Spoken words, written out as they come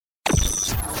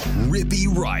Rippy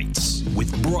Writes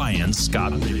with Brian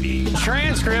Scott Rippey.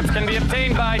 Transcripts can be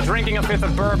obtained by drinking a fifth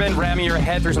of bourbon, ramming your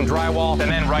head through some drywall, and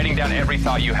then writing down every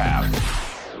thought you have.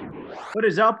 What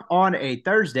is up on a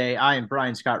Thursday? I am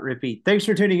Brian Scott Rippey. Thanks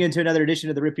for tuning in to another edition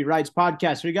of the Rippy Writes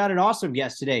podcast. We got an awesome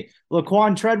guest today,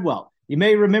 Laquan Treadwell. You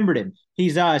may have remembered him.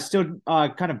 He's still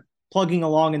kind of plugging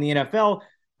along in the NFL.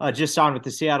 Just signed with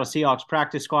the Seattle Seahawks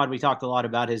practice squad. We talked a lot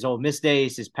about his Ole Miss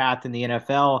days, his path in the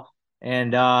NFL,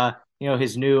 and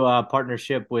his new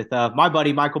partnership with my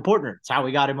buddy Michael Portner. It's how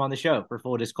we got him on the show, for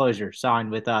full disclosure, signed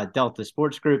with Delta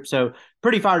Sports Group. So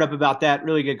pretty fired up about that.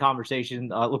 Really good conversation.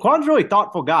 Laquan's a really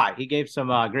thoughtful guy. He gave some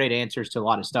great answers to a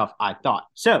lot of stuff, I thought.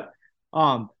 So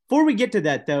before we get to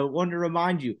that, though, I wanted to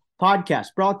remind you, podcast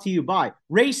brought to you by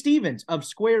Ray Stevens of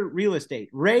Square Real Estate.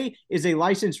 Ray is a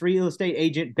licensed real estate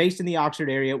agent based in the Oxford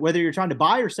area. Whether you're trying to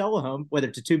buy or sell a home, whether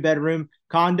it's a 2-bedroom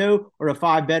condo or a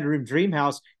 5-bedroom dream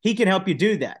house, he can help you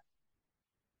do that.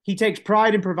 He takes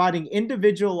pride in providing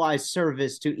individualized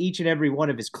service to each and every one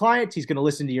of his clients. He's going to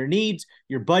listen to your needs,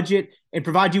 your budget, and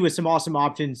provide you with some awesome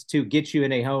options to get you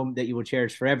in a home that you will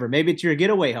cherish forever. Maybe it's your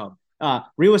getaway home.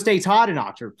 Real estate's hot in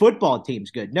Oxford. Football team's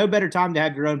good. No better time to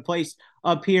have your own place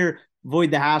up here.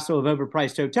 Avoid the hassle of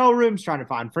overpriced hotel rooms, trying to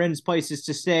find friends' places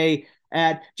to stay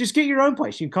at. Just get your own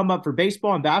place. You can come up for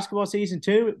baseball and basketball season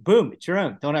too. Boom, it's your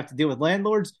own. Don't have to deal with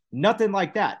landlords. Nothing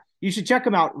like that. You should check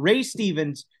him out. Ray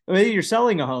Stevens, whether you're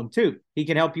selling a home too, he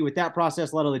can help you with that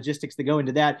process. A lot of logistics to go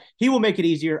into that. He will make it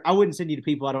easier. I wouldn't send you to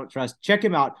people I don't trust. Check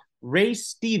him out. Ray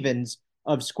Stevens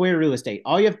of Square Real Estate.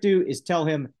 All you have to do is tell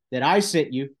him that I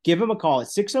sent you. Give him a call at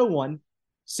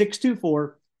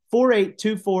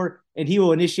 601-624-4824, and he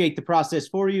will initiate the process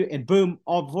for you. And boom,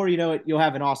 all before you know it, you'll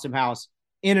have an awesome house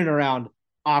in and around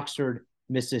Oxford,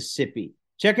 Mississippi.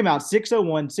 Check him out,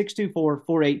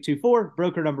 601-624-4824.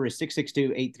 Broker number is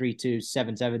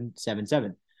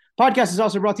 662-832-7777. Podcast is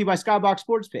also brought to you by Skybox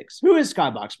Sports Picks. Who is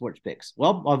Skybox Sports Picks?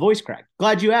 Well, my voice cracked.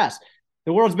 Glad you asked.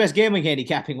 The world's best gambling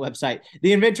handicapping website.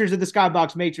 The inventors of the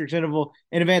Skybox Matrix interval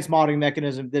and advanced modeling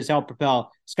mechanism that has helped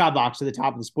propel Skybox to the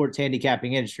top of the sports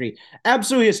handicapping industry.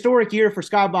 Absolutely historic year for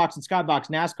Skybox and Skybox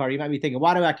NASCAR. You might be thinking,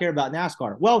 why do I care about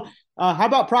NASCAR? Well, how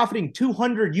about profiting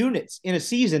 200 units in a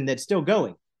season that's still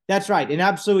going? That's right. An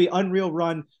absolutely unreal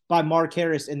run by Mark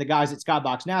Harris and the guys at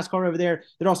Skybox NASCAR over there.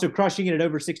 They're also crushing it at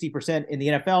over 60% in the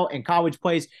NFL and college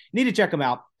plays. You need to check them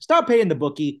out. Stop paying the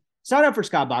bookie. Sign up for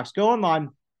Skybox. Go online.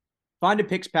 Find a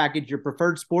picks package, your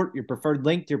preferred sport, your preferred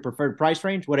length, your preferred price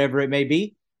range, whatever it may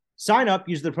be. Sign up.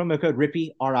 Use the promo code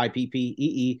RIPPEE,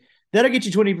 RIPPEE. That'll get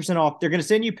you 20% off. They're going to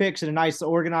send you picks in a nice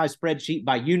organized spreadsheet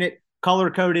by unit,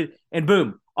 color-coded, and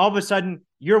boom, all of a sudden,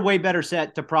 you're way better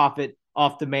set to profit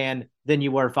off demand than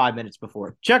you were 5 minutes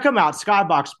before. Check them out,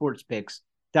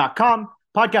 skyboxsportspicks.com.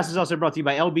 Podcast is also brought to you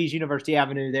by LB's University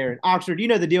Avenue there in Oxford. You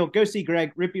know the deal. Go see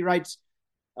Greg. Rippy Writes.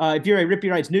 If you're a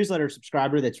Rippy Writes newsletter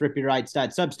subscriber, that's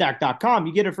rippywrites.substack.com.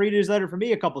 You get a free newsletter from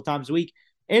me a couple times a week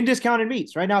and discounted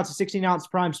meats. Right now, it's a 16-ounce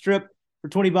prime strip for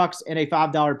 $20 and a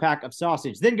 $5 pack of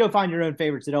sausage. Then go find your own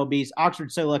favorites at LB's.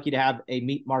 Oxford's so lucky to have a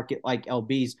meat market like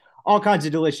LB's. All kinds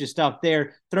of delicious stuff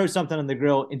there. Throw something on the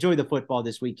grill. Enjoy the football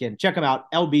this weekend. Check them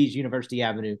out, LB's University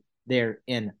Avenue there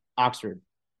in Oxford.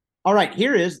 All right,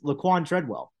 here is Laquan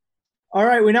Treadwell. All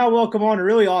right, we now welcome on a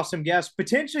really awesome guest,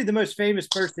 potentially the most famous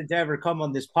person to ever come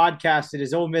on this podcast. It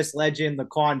is Ole Miss legend,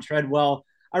 Laquan Treadwell.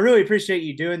 I really appreciate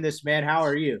you doing this, man. How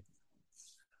are you?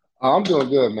 I'm doing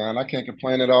good, man. I can't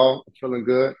complain at all. I'm feeling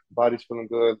good. Body's feeling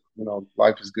good.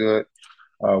 Life is good.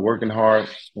 Working hard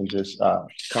and just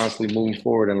constantly moving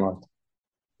forward in life.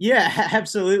 Yeah,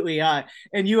 absolutely. And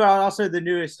you are also the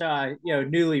newest,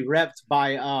 newly repped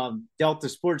by Delta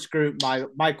Sports Group.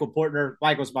 Michael Portner.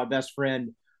 Michael's my best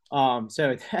friend.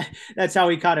 So that's how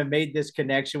we kind of made this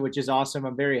connection, which is awesome.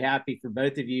 I'm very happy for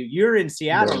both of you. You're in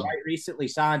Seattle, right? Recently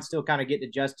signed, still kind of getting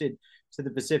adjusted to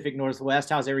the Pacific Northwest.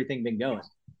 How's everything been going?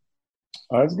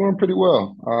 It's going pretty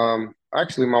well.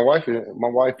 Actually, my wife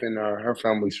and her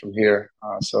family's from here,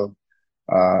 so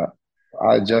I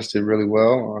adjusted really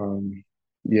well.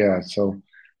 So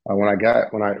when I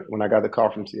got the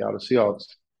call from Seattle Seahawks,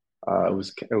 it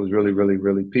was really, really,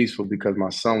 really peaceful because my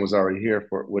son was already here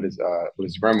with his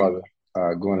grandmother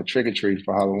going to trick or treat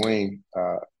for Halloween.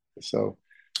 So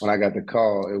when I got the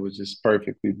call, it was just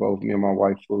perfect. Me and my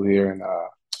wife flew here and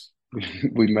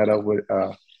we met up with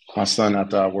my son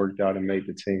after I worked out and made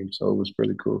the team. So it was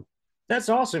pretty cool. That's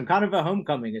awesome. Kind of a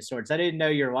homecoming of sorts. I didn't know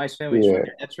your wife's family. Yeah.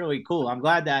 That's really cool. I'm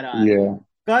glad that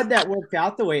glad that worked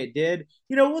out the way it did.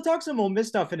 We'll talk some Ole Miss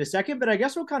stuff in a second, but I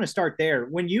guess we'll kind of start there.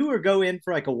 When you go in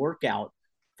for like a workout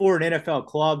for an NFL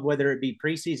club, whether it be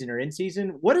preseason or in season,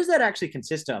 what does that actually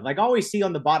consist of? Like I always see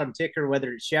on the bottom ticker,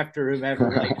 whether it's Schefter or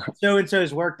whomever, like so and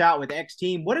so's worked out with X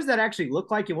team. What does that actually look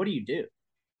like, and what do you do?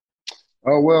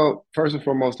 Oh, well, first and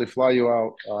foremost, they fly you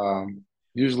out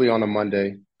usually on a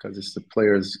Monday because it's the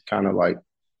players' kind of like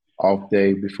off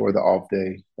day before the off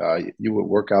day. You would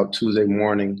work out Tuesday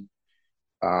morning.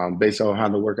 Based on how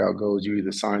the workout goes, you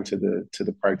either sign to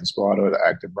the practice squad or the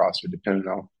active roster, depending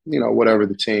on whatever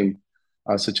the team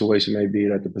situation may be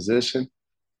at the position.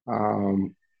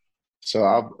 So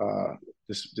I've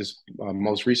this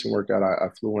most recent workout I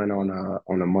flew in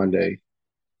on a Monday.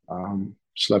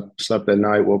 Slept at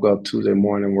night, woke up Tuesday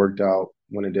morning, worked out,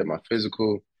 went and did my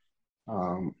physical,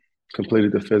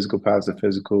 completed the physical, passed the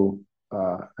physical,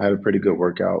 had a pretty good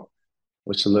workout,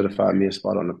 which solidified me a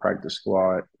spot on the practice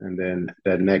squad. And then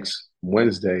that next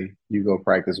Wednesday, you go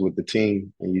practice with the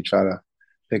team and you try to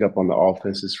pick up on the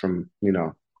offenses from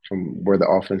where the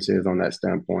offense is on that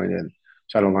standpoint and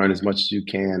try to learn as much as you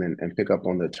can and pick up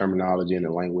on the terminology and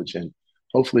the language. And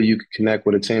hopefully you can connect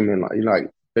with a team and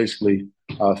basically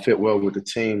fit well with the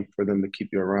team for them to keep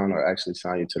you around or actually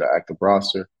sign you to the active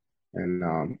roster.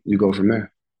 And you go from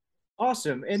there.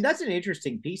 Awesome. And that's an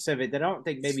interesting piece of it that I don't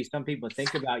think maybe some people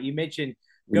think about. You mentioned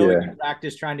going to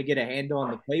practice, trying to get a handle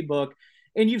on the playbook.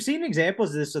 And you've seen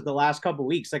examples of this with the last couple of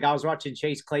weeks. Like I was watching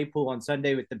Chase Claypool on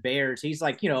Sunday with the Bears. He's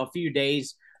like, a few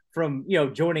days from,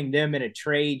 joining them in a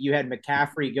trade. You had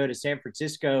McCaffrey go to San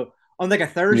Francisco on like a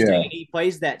Thursday and he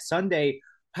plays that Sunday.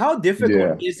 How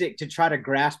difficult is it to try to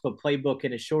grasp a playbook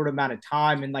in a short amount of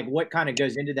time? And like what kind of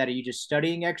goes into that? Are you just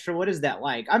studying extra? What is that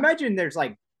like? I imagine there's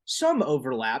like some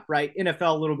overlap, right?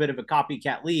 NFL, a little bit of a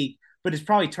copycat league, but it's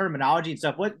probably terminology and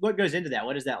stuff. What goes into that?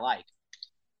 What is that like?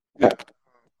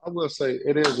 I will say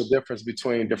it is a difference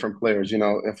between different players.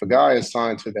 If a guy is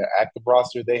signed to their active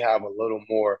roster, they have a little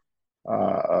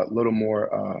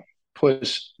more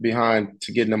push behind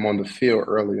to getting them on the field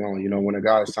early on. When a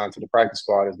guy is signed to the practice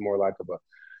squad, it's more like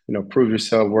prove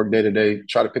yourself, work day to day,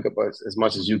 try to pick up as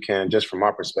much as you can, just from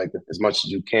my perspective, as much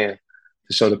as you can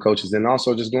to show the coaches, and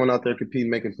also just going out there competing,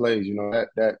 making plays.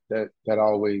 That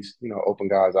always open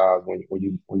guys' eyes when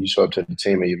you show up to the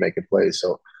team and you're making plays.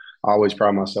 So I always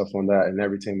pride myself on that. And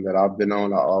every team that I've been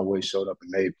on, I always showed up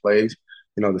and made plays.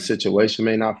 The situation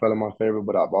may not fell in my favor,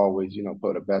 but I've always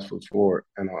put the best foot forward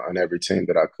on every team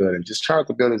that I could, and just tried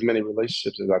to build as many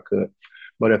relationships as I could.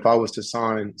 But if I was to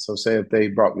sign, so say if they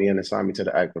brought me in and signed me to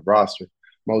the active roster,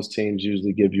 most teams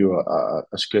usually give you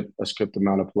a script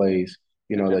amount of plays,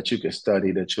 that you can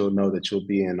study, that you'll know that you'll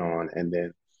be in on. And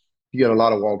then you get a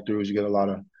lot of walkthroughs, you get a lot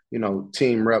of,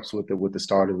 team reps with the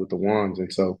starters, with the ones.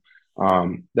 And so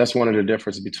that's one of the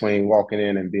differences between walking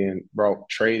in and being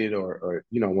traded or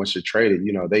once you're traded,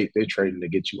 they're trading to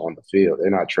get you on the field.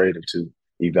 They're not trading to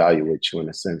evaluate you in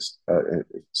a sense,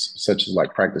 such as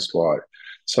like practice squad.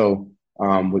 So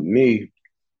with me,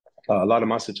 a lot of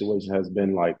my situation has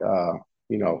been like,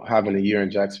 having a year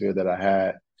in Jacksonville that I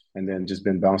had, and then just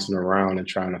been bouncing around and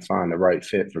trying to find the right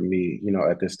fit for me,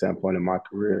 at this standpoint in my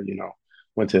career.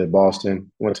 Went to Boston,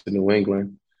 went to New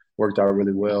England, worked out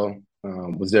really well.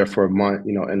 Was there for a month,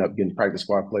 ended up getting practice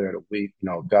squad player of the week,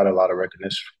 got a lot of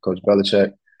recognition from Coach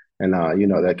Belichick. And,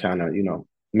 that kind of,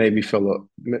 made me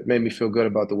feel good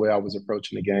about the way I was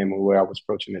approaching the game and the way I was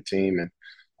approaching the team.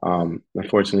 And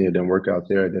unfortunately, it didn't work out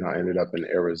there. Then I ended up in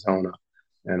Arizona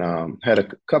and had a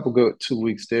couple good 2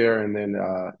 weeks there. And then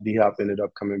D-Hop ended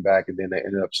up coming back, and then they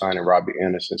ended up signing Robbie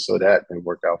Anderson. So that didn't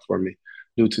work out for me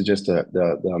due to just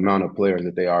the amount of players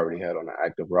that they already had on the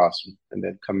active roster. And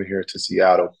then coming here to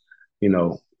Seattle,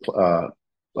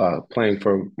 playing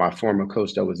for my former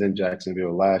coach that was in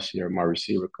Jacksonville last year, my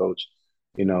receiver coach.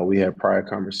 We had prior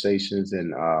conversations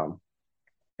in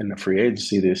the free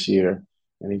agency this year,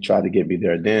 and he tried to get me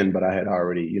there then, but I had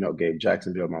already, gave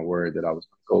Jacksonville my word that I was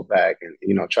going to go back and,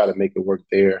 try to make it work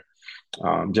there.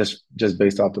 Just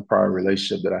based off the prior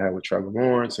relationship that I had with Trevor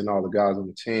Lawrence and all the guys on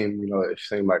the team, it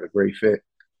seemed like a great fit,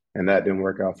 and that didn't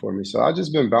work out for me. So I've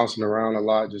just been bouncing around a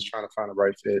lot, just trying to find the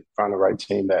right fit, find the right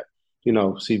team that,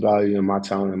 see value in my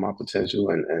talent and my potential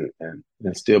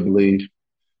and still believe,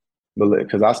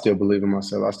 because I still believe in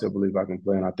myself. I still believe I can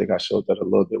play, and I think I showed that a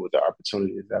little bit with the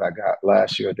opportunities that I got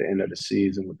last year at the end of the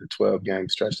season with the 12-game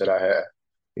stretch that I had,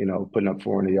 putting up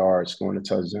 400 yards, scoring a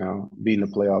touchdown, beating a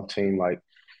playoff team. Like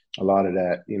a lot of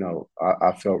that,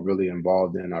 I felt really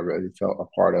involved in, I really felt a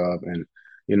part of, and,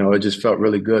 it just felt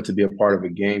really good to be a part of a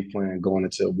game plan going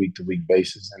into a week-to-week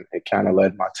basis, and it kind of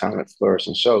let my talent flourish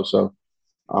and show. So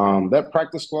that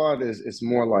practice squad is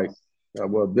more like,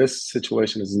 this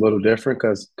situation is a little different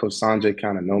because Coach Sanjay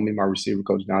kind of know me, my receiver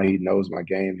coach. Now he knows my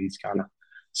game. He's kind of,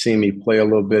 seen me play a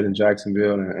little bit in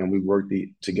Jacksonville, and we worked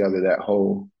together that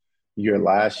whole year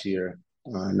last year.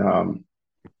 And I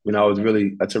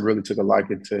really took a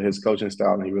liking to his coaching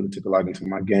style, and he really took a liking to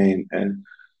my game. And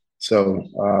so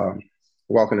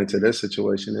walking into this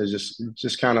situation is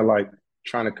just kind of like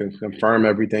trying to confirm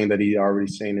everything that he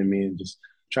already seen in me, and just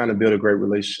trying to build a great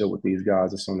relationship with these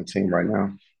guys that's on the team right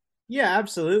now. Yeah,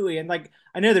 absolutely. And like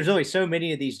I know there's only so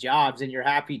many of these jobs and you're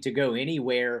happy to go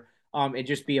anywhere and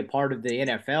just be a part of the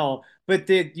NFL, but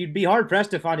you'd be hard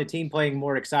pressed to find a team playing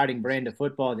more exciting brand of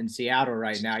football than Seattle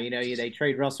right now. They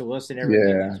trade Russell Wilson, everything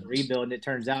Yeah. is a rebuild, and it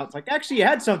turns out it's like actually you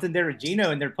had something there with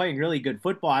Geno and they're playing really good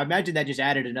football. I imagine that just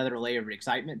added another layer of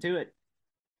excitement to it.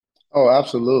 Oh,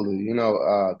 absolutely.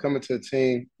 Coming to a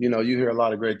team, you hear a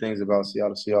lot of great things about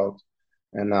Seattle Seahawks,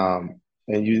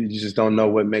 and you just don't know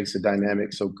what makes the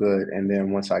dynamic so good. And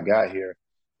then once I got here,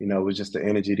 it was just the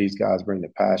energy these guys bring, the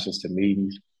passions to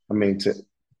meetings. I mean,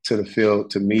 to the field,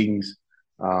 to meetings,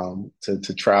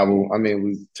 to travel. I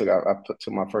mean, took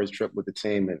my first trip with the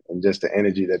team, and just the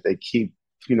energy that they keep,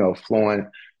 flowing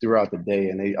throughout the day,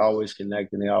 and they always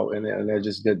connect, and they're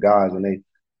just good guys, and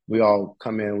we all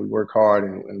come in, we work hard,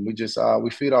 and we just we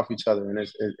feed off each other, and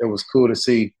it was cool to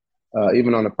see.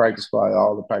 Even on the practice squad,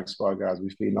 all the practice squad guys, we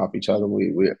feeding off each other.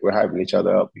 We're hyping each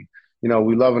other up.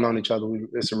 We loving on each other.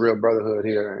 It's a real brotherhood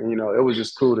here, and it was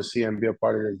just cool to see him be a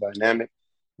part of this dynamic.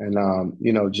 And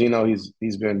Geno,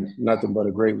 he's been nothing but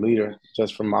a great leader.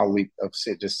 Just from my week of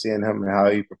just seeing him and how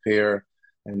he prepare,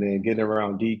 and then getting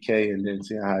around DK, and then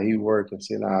seeing how he worked, and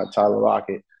seeing how Tyler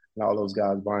Lockett and all those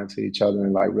guys buy into each other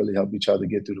and like really help each other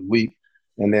get through the week.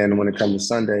 And then when it comes to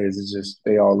Sundays, it's just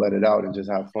they all let it out and just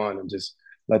have fun and just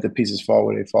let the pieces fall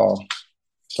where they fall.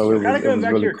 So it was Back to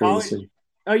really your cool to college. see.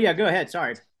 Oh yeah, go ahead.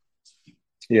 Sorry.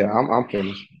 Yeah, I'm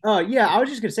finished. Yeah, I was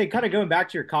just gonna say, kind of going back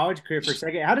to your college career for a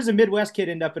second. How does a Midwest kid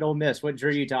end up at Ole Miss? What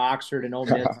drew you to Oxford and Ole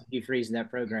Miss? You freeze in that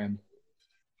program.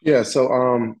 Yeah, so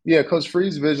Coach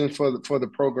Free's vision for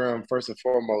the program first and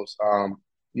foremost,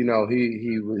 he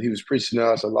was preaching to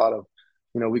us a lot of,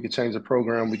 we could change the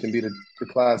program, we can be the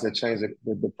class that change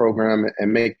the program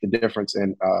and make the difference,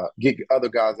 and get other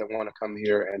guys that want to come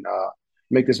here and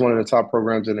make this one of the top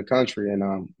programs in the country.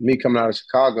 And me coming out of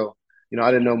Chicago, I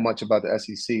didn't know much about the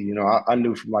SEC. I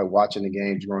knew from like watching the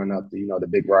games growing up, the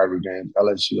big rivalry games,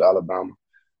 LSU, Alabama,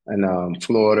 and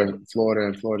Florida,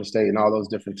 and Florida State, and all those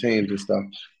different teams and stuff.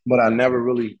 But I never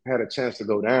really had a chance to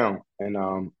go down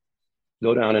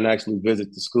and actually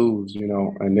visit the schools,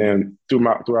 And then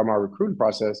throughout my recruiting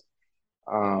process,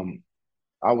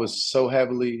 I was so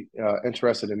heavily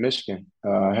interested in Michigan.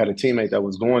 I had a teammate that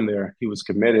was going there; he was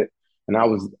committed, and I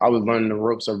was learning the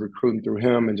ropes of recruiting through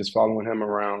him and just following him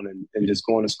around and just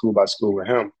going to school by school with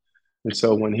him. And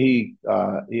so when he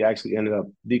actually ended up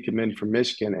decommitting from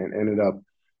Michigan and ended up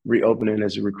reopening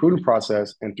as a recruiting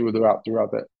process, and throughout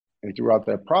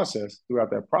that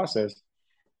process,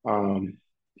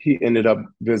 he ended up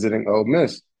visiting Ole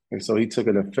Miss, and so I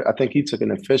think he took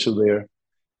an official there,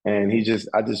 and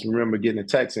I just remember getting a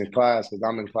text in class because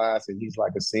I'm in class and he's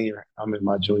like a senior, I'm in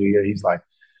my junior year. He's like,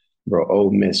 "Bro,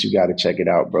 Ole Miss, you got to check it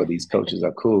out, bro. These coaches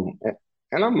are cool,"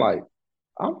 and I'm like,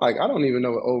 I don't even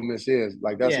know what Ole Miss is.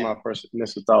 Like that's Yeah. my first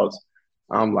initial thoughts.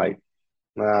 I'm like,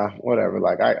 nah, whatever.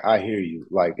 Like I hear you.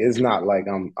 Like it's not like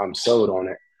I'm sold on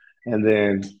it. And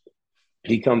then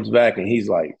he comes back and he's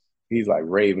like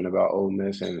raving about Ole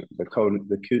Miss and the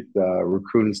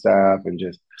recruiting staff, and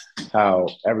just how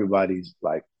everybody's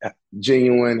like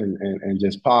genuine and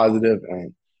just positive,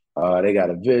 and they got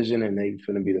a vision, and they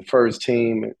going to be the first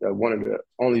team, one of the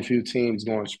only few teams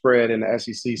going spread in the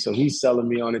SEC. So he's selling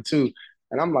me on it too,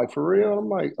 and I'm like, for real? I'm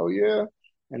like, oh yeah,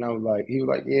 and he was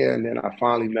like, yeah, and then I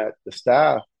finally met the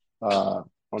staff on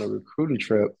a recruiting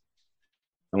trip,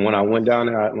 and when I went down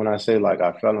there, when I say like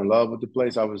I fell in love with the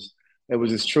place, it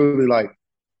was just truly like,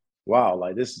 wow,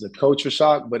 like this is a culture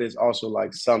shock, but it's also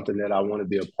like something that I want to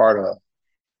be a part of.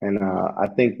 And I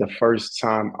think the first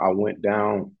time I went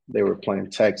down, they were playing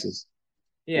Texas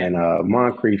Yeah. and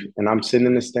Moncrief, and I'm sitting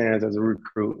in the stands as a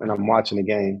recruit, and I'm watching the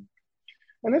game,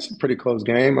 and it's a pretty close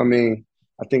game. I mean,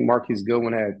 I think Marquise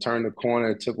Goodwin had turned the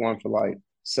corner, took one for like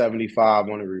 75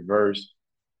 on the reverse.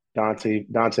 Dante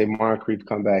Moncrief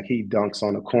come back. He dunks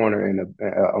on the corner in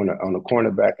on the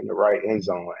cornerback in the right end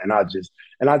zone, and I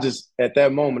just at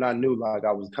that moment I knew like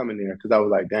I was coming there because I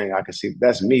was like, dang, I could see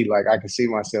that's me. Like I could see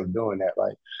myself doing that.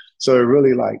 Like so, it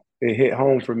really like it hit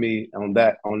home for me on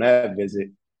that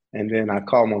visit. And then I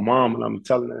called my mom and I'm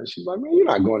telling her, and she's like, man, you're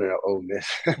not going to Ole Miss.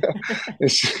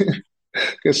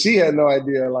 Because she had no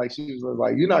idea. Like she was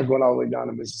like, you're not going all the way down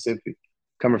to Mississippi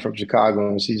coming from Chicago,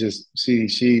 and she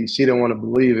didn't want to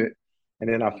believe it. And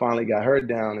then I finally got her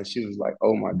down, and she was like,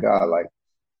 "Oh my God!" Like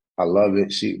I love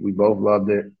it. We both loved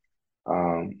it.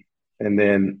 Um, and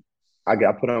then I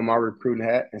got put on my recruiting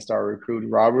hat and started recruiting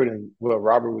Robert. And well,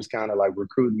 Robert was kind of like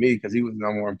recruiting me because he was the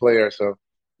number one player. So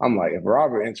I'm like, if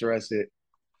Robert interested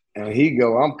and he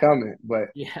go, I'm coming. But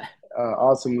Yeah.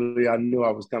 ultimately, I knew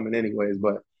I was coming anyways.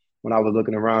 But when I was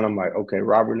looking around, I'm like, okay,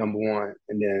 Robert number one,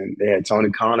 and then they had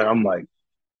Tony Connor. I'm like,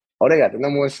 oh, they got the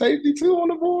number one safety too on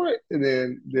the board. And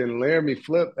then Laramie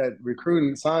flipped at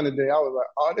recruiting sign the day. I was like,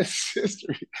 oh, this is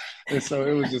history. And so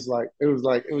it was just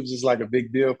like a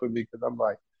big deal for me because I'm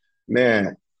like,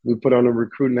 man, we put on the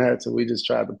recruiting hat, so we just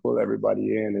tried to pull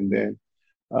everybody in. And then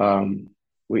um,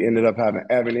 we ended up having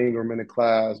Evan Ingram in the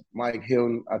class. Mike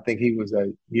Hilton, I think he was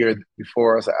a year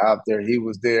before us out there. He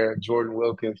was there. Jordan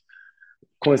Wilkins,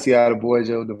 Quincy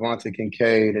Adeboyejo, Devontae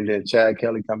Kincaid, and then Chad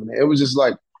Kelly coming in. It was just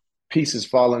like pieces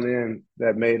falling in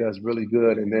that made us really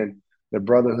good. And then the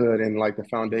brotherhood and like the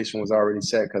foundation was already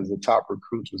set because the top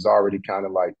recruits was already kind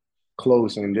of like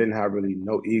close and didn't have really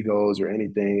no egos or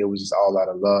anything. It was just all out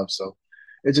of love. So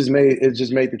it just made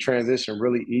the transition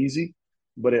really easy.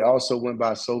 But it also went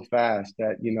by so fast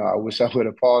that, I wish I would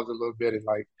have paused a little bit and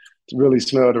like really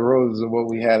smell the roses of what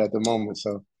we had at the moment.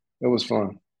 So it was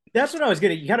fun. That's what I was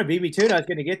gonna. You kind of beat me to it. I was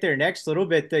gonna get there next a little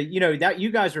bit. That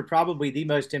you guys are probably the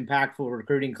most impactful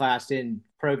recruiting class in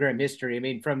program history. I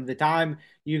mean, from the time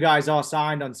you guys all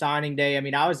signed on signing day. I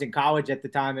mean, I was in college at the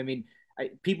time. I mean,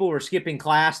 people were skipping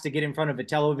class to get in front of a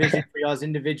television for y'all's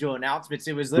individual announcements.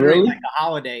 It was literally like Really? a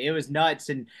holiday. It was nuts.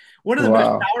 And one of the most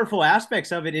Wow. powerful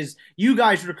aspects of it is you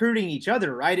guys recruiting each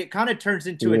other, right? It kind of turns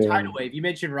into a tidal Yeah. wave. You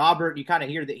mentioned Robert. You kind of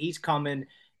hear that he's coming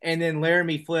and then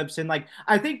Laramie flips. And like,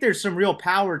 I think there's some real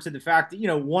power to the fact that,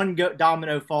 one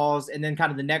domino falls and then kind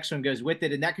of the next one goes with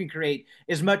it. And that can create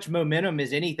as much momentum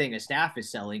as anything a staff is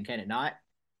selling, can it not?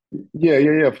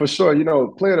 Yeah, for sure.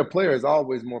 Player to player is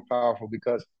always more powerful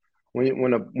because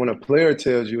when a player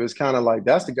tells you, it's kind of like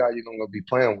that's the guy you're gonna go be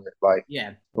playing with.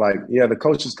 Yeah. Yeah, the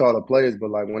coaches call the players, but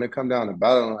like when it come down to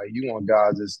battle, like you want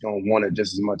guys that's gonna want it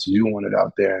just as much as you want it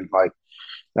out there. And like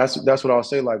that's what I'll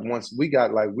say. Like once we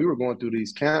got like we were going through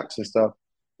these camps and stuff,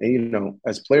 and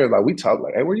as players, like we talk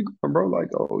like, hey, where you going, bro? Like,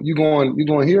 oh, you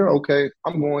going here? Okay,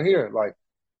 I'm going here. Like,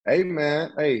 hey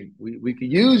man, hey, we could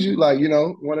use you, like,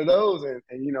 one of those. And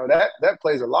that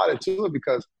plays a lot into it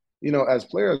because, as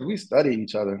players, we study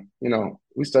each other.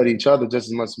 We study each other just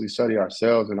as much as we study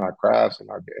ourselves and our crafts and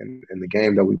the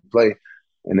game that we play.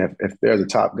 And if there's a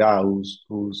top guy who's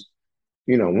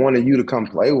wanting you to come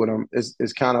play with them,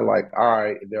 it's kind of like, all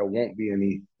right, there won't be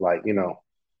any like,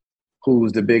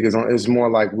 who's the biggest on. It's more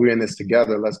like we're in this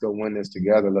together. Let's go win this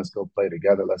together. Let's go play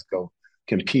together. Let's go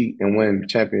compete and win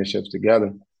championships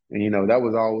together. And that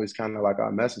was always kind of like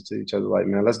our message to each other, like,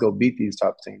 man, let's go beat these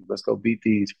top teams. Let's go beat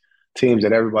these teams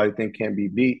that everybody think can't be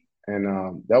beat. And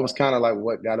that was kind of like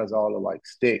what got us all to like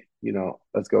stick.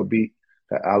 Let's go beat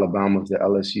the Alabamas, the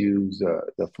LSU's,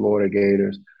 the Florida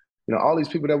Gators. All these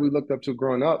people that we looked up to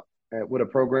growing up with a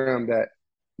program that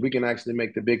we can actually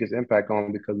make the biggest impact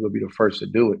on because we'll be the first to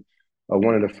do it, or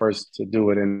one of the first to do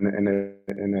it in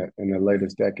the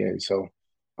latest decade. So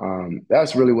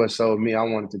that's really what sold me. I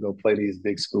wanted to go play these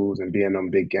big schools and be in them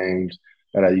big games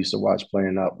that I used to watch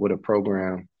playing up with a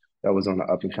program that was on the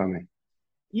up and coming.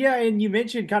 Yeah, and you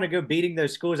mentioned kind of go beating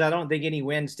those schools. I don't think any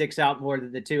win sticks out more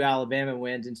than the two Alabama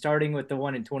wins. And starting with the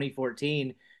one in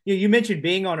 2014, you mentioned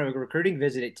being on a recruiting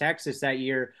visit at Texas that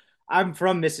year. I'm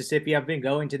from Mississippi. I've been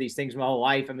going to these things my whole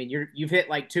life. I mean, you've hit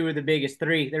like two of the biggest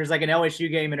three. There's like an LSU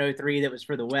game in '03 that was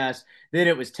for the West. Then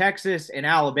it was Texas and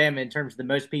Alabama in terms of the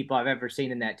most people I've ever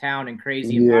seen in that town and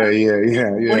crazy Yeah, environment. yeah, yeah,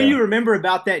 What do yeah. you remember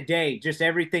about that day? Just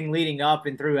everything leading up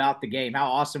and throughout the game.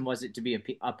 How awesome was it to be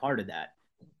a part of that?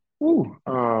 Ooh,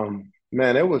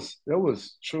 man, it was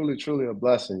truly, truly a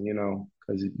blessing,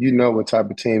 because you know what type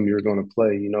of team you're going to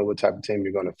play, you know what type of team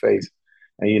you're going to face,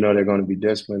 and they're going to be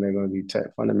disciplined, they're going to be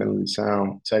fundamentally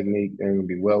sound technique, they're going to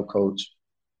be well coached,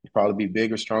 probably be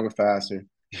bigger, stronger, faster.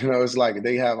 It's like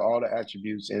they have all the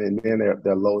attributes, and then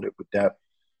they're loaded with depth.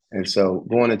 And so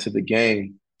going into the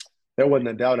game, there wasn't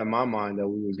a doubt in my mind that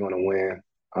we was going to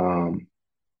win.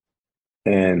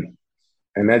 And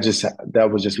and that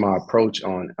was just my approach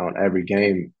on every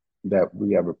game that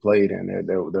we ever played in.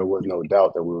 There was no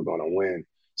doubt that we were going to win,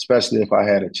 especially if I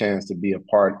had a chance to be a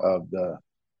part of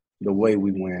the way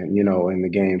we win, in the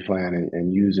game plan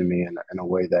and using me in a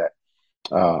way that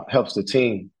helps the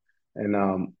team. And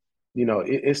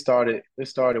it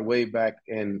started way back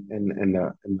in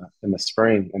the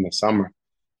spring, in the summer.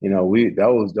 We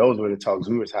those were the talks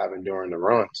we was having during the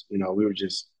runs. We were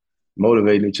just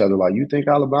motivating each other. Like, you think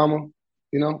Alabama,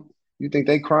 you know, you think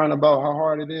they crying about how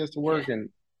hard it is to Yeah. work and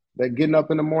they getting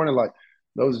up in the morning. Like,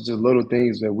 those are just little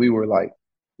things that we were like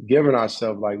giving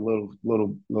ourselves like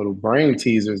little brain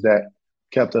teasers that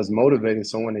kept us motivated.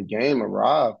 So when the game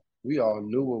arrived, we all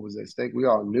knew what was at stake. We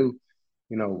all knew,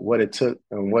 what it took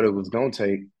and what it was gonna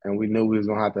take, and we knew we was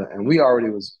gonna have to. And we already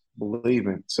was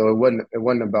believing. So it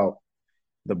wasn't about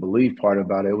the belief part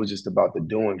about it. It was just about the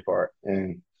doing part.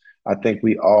 And I think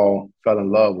we all fell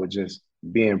in love with just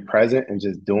being present and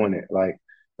just doing it. Like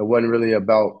it wasn't really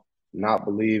about not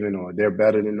believing or they're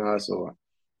better than us or,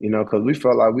 because we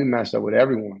felt like we matched up with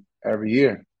everyone every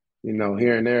year.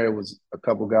 Here and there it was a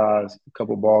couple guys, a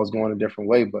couple balls going a different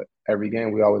way, but every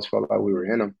game we always felt like we were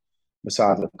in them.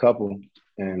 Besides a couple,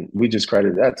 and we just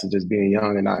credit that to just being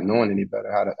young and not knowing any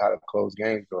better how to close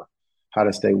games or how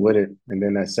to stay with it. And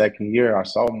then that second year, our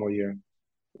sophomore year,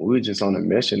 we were just on a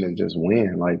mission and just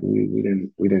win. Like we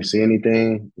didn't see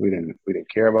anything. We didn't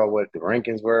care about what the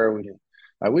rankings were. We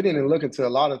didn't look into a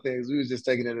lot of things. We was just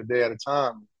taking it a day at a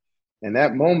time. And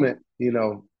that moment,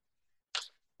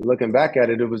 looking back at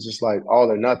it, it was just like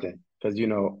all or nothing. Because,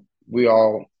 we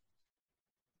all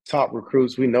top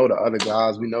recruits. We know the other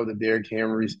guys. We know the Derrick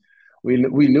Henrys. We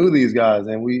knew these guys,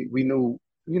 and we knew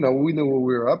we knew what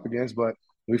we were up against, but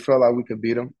we felt like we could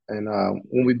beat them. And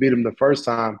when we beat them the first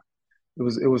time, it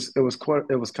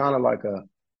was kind of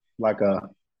like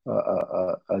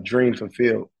a dream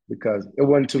fulfilled because it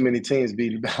wasn't too many teams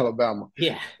beating Alabama.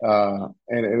 Yeah.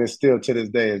 And it's still to this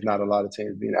day, it's not a lot of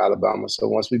teams beating Alabama. So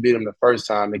once we beat them the first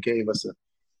time, it gave us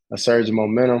a surge of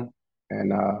momentum,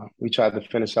 and we tried to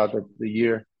finish out the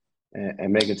year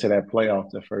and make it to that playoff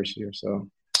the first year. So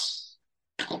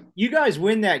You guys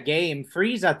win that game.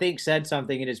 Freeze, I think, said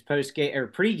something in his post game or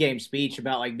pre-game speech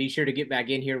about like be sure to get back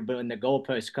in here when the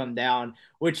goalposts come down,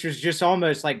 which was just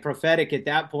almost like prophetic at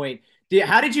that point.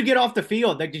 How did you get off the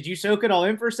field? Like, did you soak it all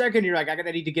in for a second? You're like, I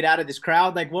need to get out of this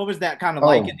crowd. Like, what was that kind of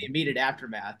like oh in the immediate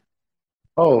aftermath?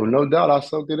 oh no doubt I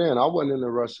soaked it in. I wasn't in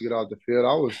a rush to get out the field.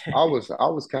 I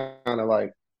was kind of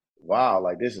like, wow,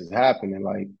 like this is happening.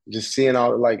 Like just seeing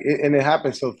all like and it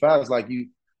happened so fast. Like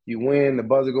you win, the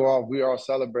buzzer go off, we are all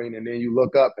celebrating, and then you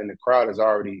look up and the crowd is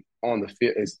already on the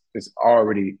field. It's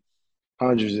already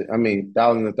thousands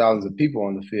and thousands of people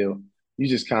on the field. You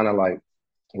just kind of like,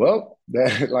 well,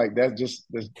 this is what That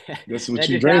you just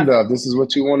dreamed happened. of. This is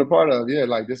what you want a part of. Yeah,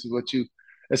 like this is what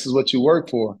you work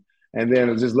for. And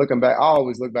then just looking back, I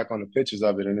always look back on the pictures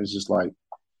of it, and it's just like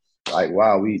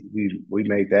wow, we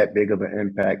made that big of an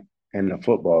impact in the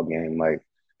football game. Like,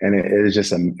 and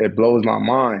it blows my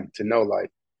mind to know like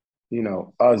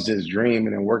us just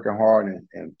dreaming and working hard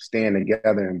and staying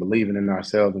together and believing in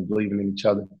ourselves and believing in each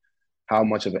other, how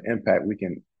much of an impact we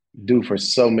can do for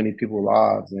so many people's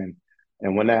lives. And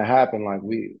when that happened, like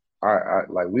we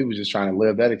were just trying to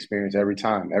live that experience every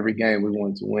time, every game we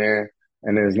wanted to win.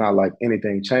 And it's not like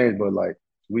anything changed, but like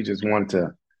we just wanted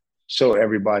to show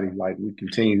everybody like we're gonna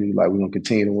continue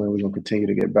to win, we're gonna continue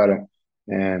to get better.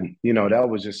 And that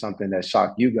was just something that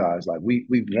shocked you guys. Like we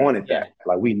wanted Yeah. that.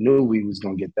 Like we knew we was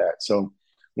gonna get that. So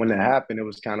when it happened, it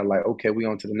was kind of like, okay, we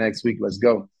on to the next week, let's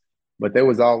go. But there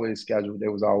was always scheduled,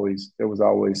 there was always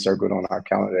circled on our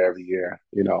calendar every year,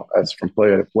 as from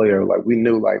player to player. Like we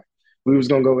knew like we was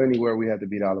gonna go anywhere we had to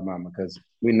beat Alabama because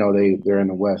we know they're in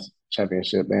the West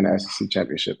championship and the SEC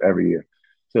championship every year.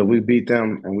 So we beat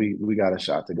them and we got a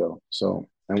shot to go. So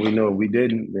and we knew if we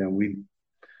didn't, then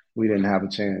we didn't have a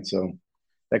chance. So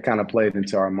that kind of played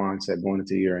into our mindset going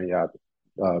into the year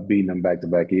and beating them back to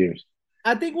back years.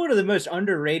 I think one of the most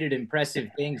underrated impressive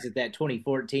things that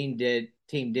 2014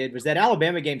 team did was that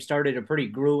Alabama game started a pretty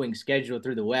grueling schedule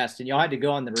through the West, and y'all had to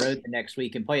go on the road the next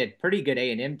week and play a pretty good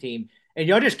A&M team, and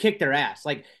y'all just kicked their ass.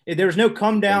 Like there was no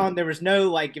come down, there was no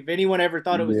like if anyone ever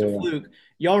thought it was a Yeah, fluke,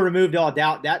 y'all removed all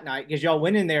doubt that night because y'all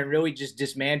went in there and really just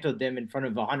dismantled them in front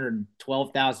of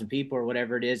 112,000 people or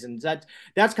whatever it is, and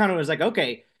that's kind of was like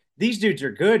okay, these dudes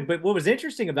are good. But what was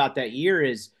interesting about that year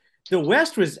is the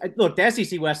West was look, the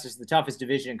SEC West is the toughest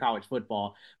division in college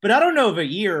football, but I don't know of a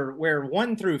year where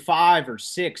 1 through 5 or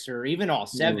 6 or even all it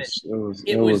seven was it was it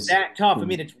it was was that tough. I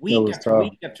mean, it's it week was after tough.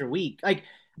 week after week. Like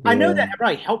I know Yeah. that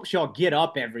probably helps y'all get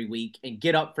up every week and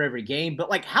get up for every game,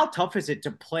 but like how tough is it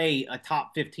to play a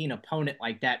top 15 opponent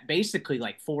like that basically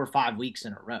like 4 or 5 weeks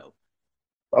in a row?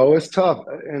 Oh, it's tough,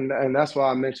 and that's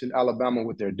why I mentioned Alabama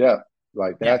with their depth.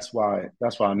 Like Yeah. that's why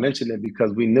I mentioned it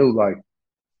because we knew like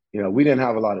we didn't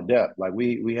have a lot of depth. Like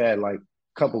we had like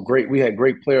we had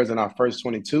great players in our first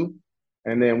 22,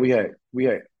 and then we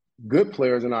had good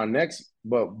players in our next,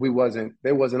 but they wasn't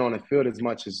on the field as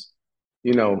much as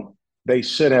you know they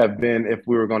should have been if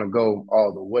we were going to go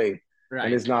all the way. And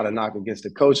Right. it's not a knock against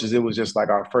the coaches. It was just like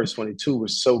our first 22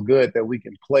 was so good that we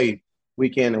can play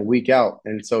week in and week out.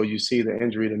 And so you see the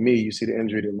injury to me, you see the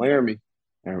injury to Laramie,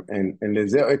 and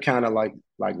Denzel, it kind of like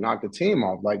knocked the team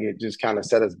off. Like it just kind of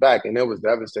set us back, and it was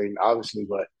devastating, obviously.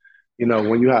 But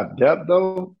when you have depth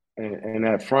though, and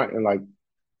that front, and like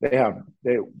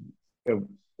they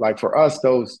like for us,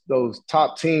 those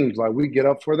top teams, like we get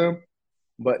up for them,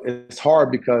 but it's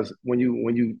hard because when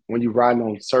you riding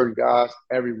on certain guys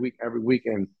every week,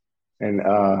 and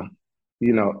an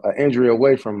injury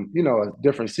away from a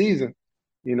different season.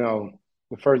 You know,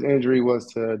 the first injury was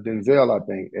to Denzel, I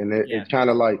think, and Yeah. it kind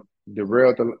of like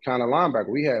derailed the kind of linebacker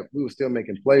we were still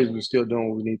making plays, we were still doing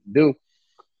what we need to do,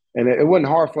 and it wasn't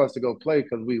hard for us to go play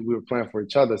because we were playing for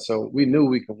each other, so we knew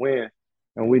we could win,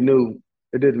 and we knew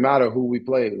it didn't matter who we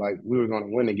played, like we were going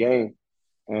to win the game,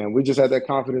 and we just had that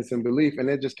confidence and belief, and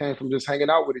it just came from just hanging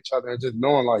out with each other and just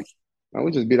knowing like, man,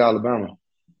 we just beat Alabama,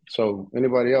 so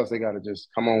anybody else they got to just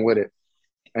come on with it,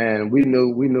 and we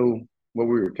knew what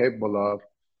we were capable of.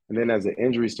 And then as the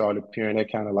injuries started appearing,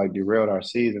 it kind of like derailed our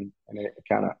season, and it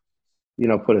kind of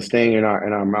put a sting in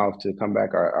our mouth to come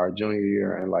back our junior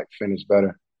year and like finish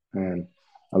better. And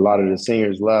a lot of the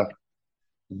seniors left,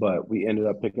 but we ended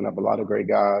up picking up a lot of great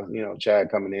guys. Chad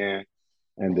coming in,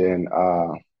 and then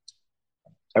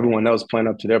everyone else playing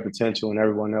up to their potential, and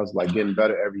everyone else like getting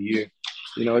better every year.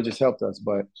 It just helped us.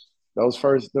 But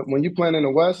when you playing in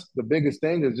the West, the biggest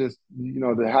thing is just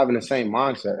the having the same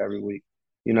mindset every week.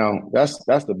 That's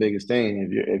the biggest thing.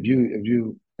 If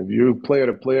you player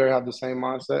to player have the same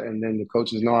mindset, and then the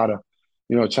coaches know how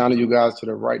to channel you guys to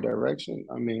the right direction.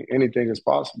 I mean, anything is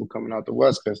possible coming out the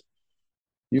West, because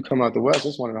you come out the West,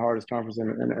 it's one of the hardest conferences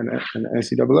in the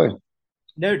NCAA.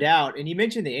 No doubt. And you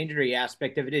mentioned the injury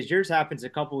aspect of it. Is yours happens a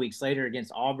couple weeks later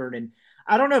against Auburn, and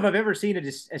I don't know if I've ever seen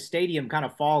a stadium kind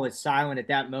of fall as silent at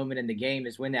that moment in the game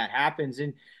as when that happens.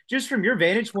 And just from your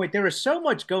vantage point, there was so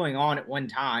much going on at one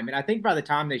time, and I think by the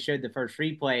time they showed the first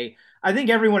replay, I think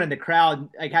everyone in the crowd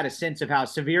like had a sense of how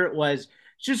severe it was.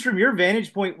 Just from your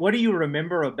vantage point, what do you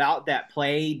remember about that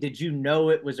play? Did you know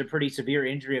it was a pretty severe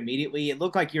injury immediately? It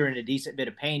looked like you were in a decent bit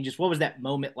of pain. Just what was that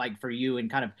moment like for you, and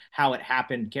kind of how it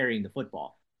happened carrying the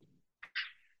football?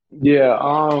 Yeah,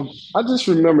 I just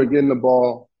remember getting the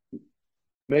ball,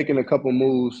 making a couple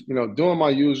moves, doing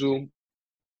my usual.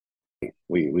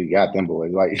 We got them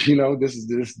boys. Like, this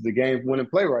is the game winning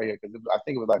play right here, because I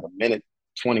think it was like a minute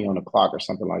 20 on the clock or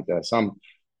something like that, some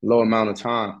low amount of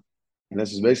time. And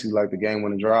this is basically like the game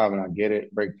winning drive, and I get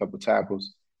it, break a couple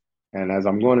tackles. And as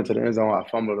I'm going into the end zone, I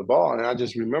fumble the ball. And I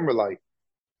just remember like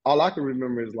all I can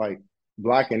remember is like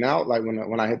blacking out, like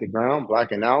when I hit the ground,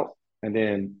 blacking out. And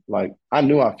then like I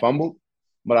knew I fumbled,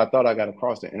 but I thought I got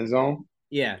across the end zone.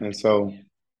 Yeah. And so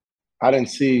I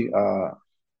didn't see the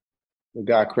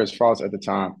guy Chris Frost at the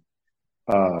time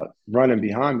running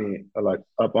behind me, like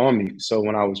up on me. So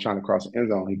when I was trying to cross the end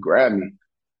zone, he grabbed me,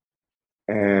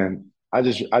 and I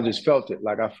just felt it.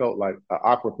 Like I felt like an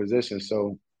awkward position.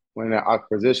 So when in that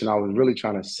awkward position, I was really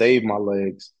trying to save my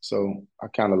legs. So I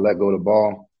kind of let go of the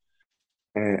ball,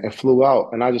 and it flew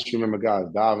out. And I just remember guys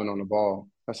diving on the ball.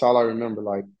 That's all I remember,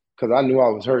 like, because I knew I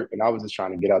was hurt, and I was just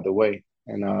trying to get out the way.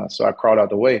 And so I crawled out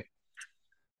the way,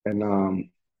 and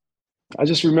I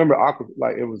just remember awkward,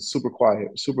 like it was super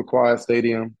quiet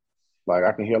stadium. Like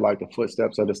I can hear like the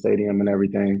footsteps of the stadium and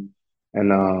everything.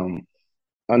 And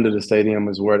under the stadium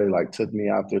is where they like took me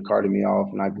out there, carted me off,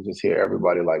 and I could just hear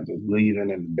everybody like just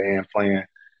leaving and the band playing.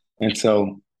 And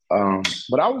so,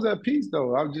 but I was at peace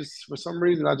though. I was just for some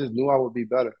reason I just knew I would be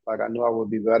better. Like I knew I would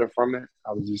be better from it.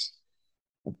 I was just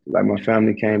like my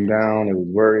family came down, it was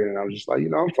worried, and I was just like,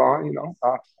 I'm fine.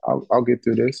 I'll get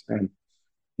through this. And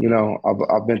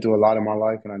I've been through a lot in my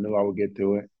life, and I knew I would get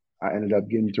through it. I ended up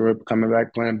getting through it, coming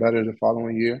back, playing better the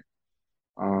following year.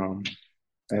 Um,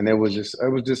 and it was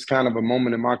just kind of a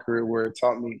moment in my career where it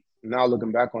taught me. Now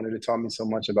looking back on it, it taught me so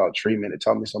much about treatment. It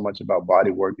taught me so much about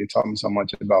body work. It taught me so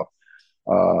much about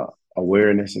uh,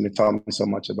 awareness, and it taught me so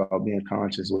much about being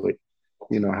conscious with,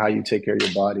 how you take care of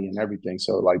your body and everything.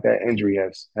 So like that injury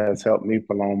has helped me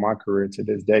prolong my career to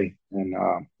this day. And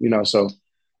so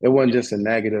it wasn't just a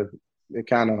negative. It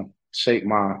kind of shaped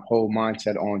my whole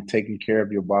mindset on taking care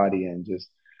of your body and just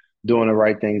doing the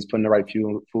right things, putting the right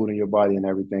food in your body and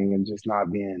everything, and just not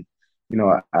being,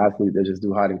 an athlete that just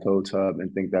do hot and cold tub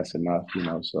and think that's enough.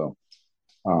 So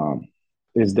um,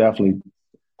 it's definitely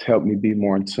helped me be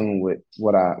more in tune with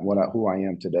who I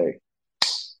am today.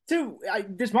 So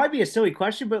this might be a silly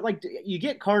question, but like you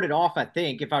get carted off, I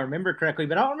think, if I remember correctly.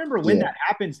 But I don't remember when Yeah. that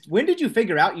happens. When did you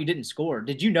figure out you didn't score?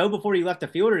 Did you know before you left the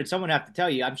field, or did someone have to tell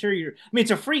you? I'm sure you're. I mean,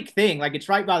 it's a freak thing. Like it's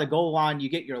right by the goal line. You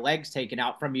get your legs taken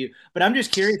out from you. But I'm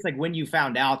just curious, like when you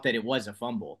found out that it was a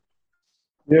fumble.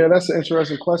 Yeah, that's an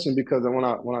interesting question because when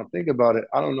I think about it,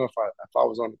 I don't know if I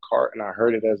was on the cart and I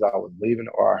heard it as I was leaving,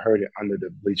 or I heard it under the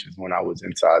bleachers when I was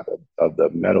inside of the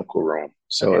medical room.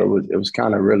 So Okay. it was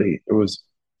kind of really it was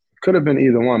could have been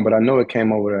either one, but I know it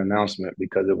came over the announcement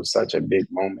because it was such a big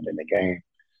moment in the game.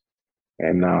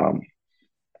 And I'm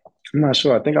not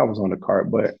sure. I think I was on the cart,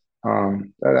 but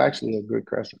that's actually a good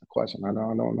question. I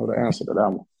don't know the answer to that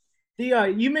one.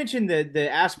 The you mentioned the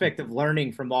aspect of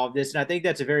learning from all of this, and I think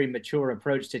that's a very mature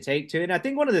approach to take to it. And I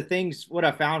think one of the things what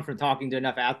I found from talking to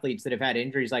enough athletes that have had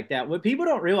injuries like that, what people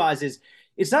don't realize is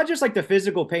it's not just like the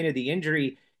physical pain of the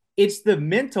injury, it's the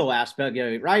mental aspect of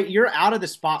it, right? You're out of the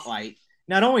spotlight.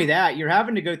 Not only that, you're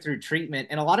having to go through treatment,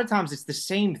 and a lot of times it's the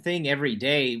same thing every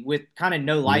day with kind of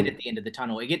no light at Mhm. the end of the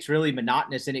tunnel. It gets really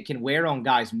monotonous and it can wear on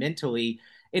guys mentally,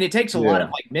 and it takes a lot of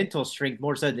Yeah, like mental strength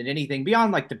more so than anything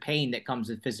beyond like the pain that comes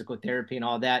with physical therapy and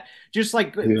all that. Just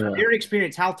like from yeah. your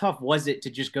experience, how tough was it to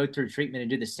just go through treatment and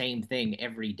do the same thing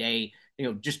every day,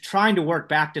 just trying to work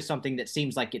back to something that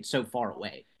seems like it's so far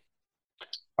away?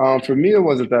 For me, it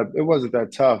wasn't that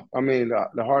tough. I mean,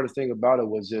 the hardest thing about it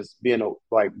was just being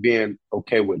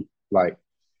okay with it. Like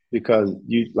because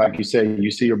you like you said,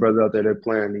 you see your brother out there they're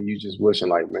playing, and you just wishing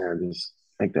like, man, just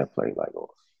make that play. Like, oh,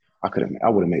 I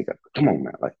would have made that. Come on,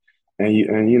 man. Like, and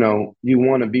you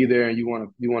want to be there, and you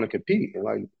want to compete, and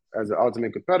like as an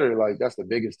ultimate competitor, like that's the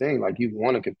biggest thing. Like you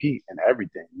want to compete in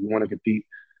everything. You want to compete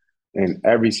in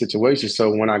every situation.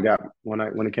 So when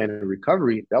it came to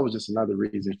recovery, that was just another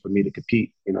reason for me to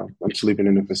compete. I'm sleeping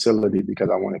in the facility because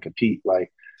I want to compete.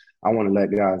 Like I want to let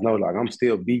guys know, like I'm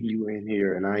still beating you in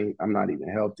here, and I'm not even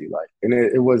healthy. Like, and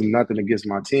it wasn't nothing against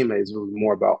my teammates. It was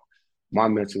more about my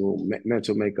mental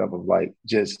makeup of like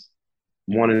just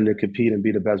wanting to compete and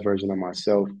be the best version of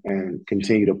myself and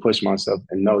continue to push myself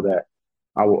and know that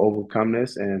I will overcome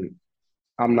this and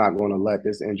I'm not going to let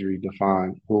this injury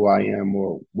define who I am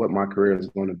or what my career is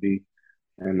going to be.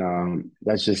 And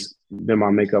that's just been my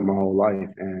makeup my whole life.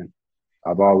 And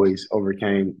I've always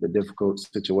overcame the difficult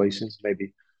situations.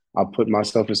 Maybe I put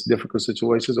myself in difficult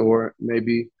situations, or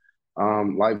maybe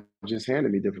life just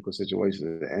handed me difficult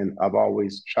situations. And I've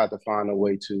always tried to find a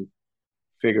way to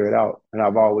figure it out. And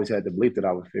I've always had the belief that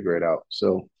I would figure it out.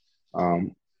 So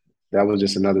um, that was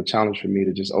just another challenge for me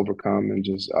to just overcome and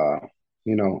just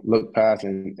look past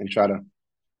and try to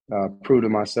prove to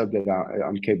myself that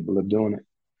I'm capable of doing it.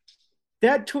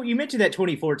 You mentioned that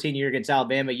 2014 year against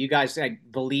Alabama. You guys like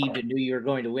believed and knew you were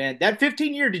going to win. That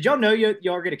 15 year, did y'all know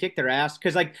y'all were going to kick their ass?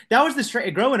 Because like that was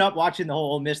growing up watching the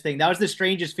whole Ole Miss thing. That was the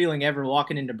strangest feeling ever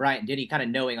walking into Bryant Denny, kind of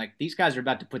knowing like these guys are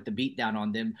about to put the beat down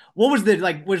on them. What was the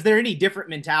like? Was there any different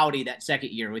mentality that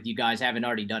second year with you guys having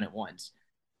already done it once?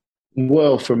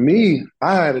 Well, for me,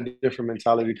 I had a different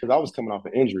mentality because I was coming off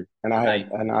an injury and Right.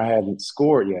 I hadn't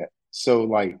scored yet. So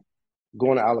like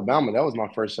going to Alabama, that was my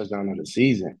first touchdown of the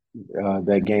season.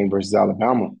 That game versus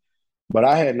Alabama, but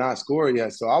I had not scored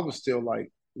yet, so I was still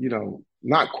like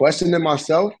not questioning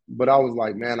myself, but I was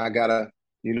like, man, I gotta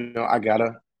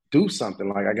do something.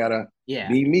 Like I gotta Yeah.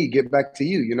 be me, get back to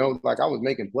you. Like I was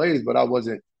making plays, but I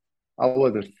wasn't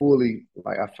fully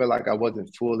like I felt like I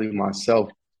wasn't fully myself.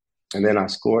 And then I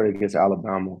scored against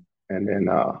Alabama, and then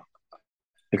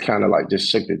it kind of like just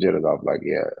shook the jitters off. Like,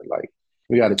 yeah, like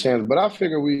we got a chance. But I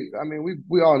figure I mean,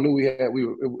 we all knew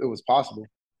it was possible.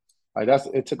 Like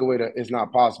it took away the it's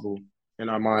not possible in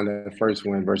our mind the first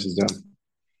win versus them,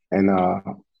 and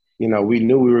we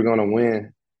knew we were gonna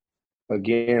win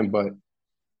again, but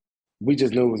we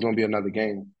just knew it was gonna be another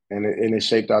game, and it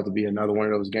shaped out to be another one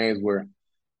of those games where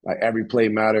like every play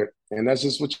mattered, and that's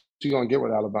just what you're gonna get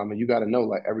with Alabama. You got to know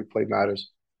like every play matters,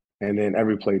 and then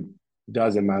every play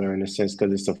doesn't matter in a sense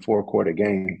because it's a four-quarter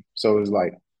game. So it's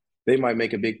like they might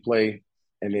make a big play,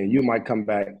 and then you might come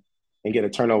back and get a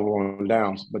turnover on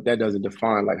downs, but that doesn't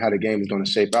define like how the game is going to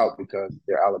shape out because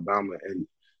they're Alabama, and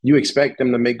you expect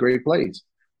them to make great plays,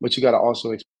 but you got to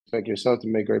also expect yourself to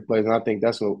make great plays. And I think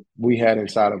that's what we had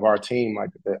inside of our team,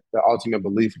 like the ultimate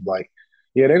belief of like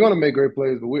yeah, they're going to make great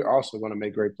plays, but we're also going to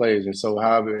make great plays. And so,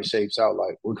 however it shapes out,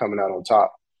 like we're coming out on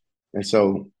top. And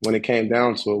so, when it came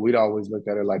down to it, we'd always look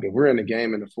at it like if we're in the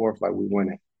game in the fourth, like we win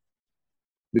it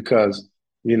because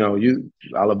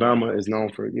Alabama is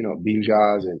known for beating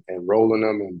guys and rolling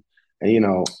them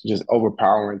and just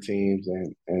overpowering teams.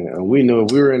 And we knew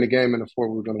if we were in the game in the fourth,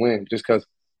 we were going to win just because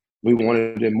we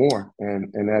wanted it more.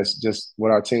 And that's just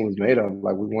what our team was made of.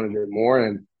 Like we wanted it more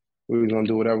and we were gonna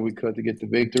do whatever we could to get the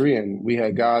victory. And we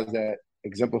had guys that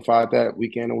exemplified that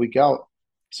week in and week out.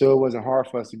 So it wasn't hard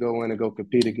for us to go in and go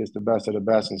compete against the best of the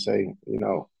best and say,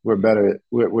 we're better,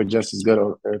 we're just as good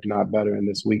or if not better in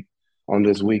this week, on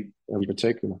this week in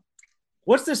particular.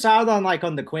 What's the sideline like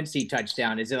on the Quincy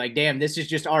touchdown? Is it like, damn, this is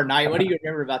just our night? What do you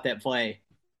remember about that play?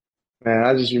 Man,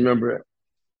 I just remember it.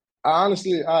 I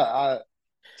honestly, I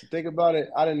to think about it,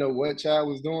 I didn't know what Chad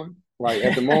was doing. Like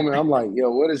at the moment, I'm like, yo,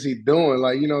 what is he doing?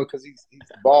 Like, because he's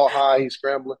ball high, he's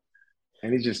scrambling,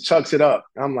 and he just chucks it up.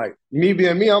 I'm like, me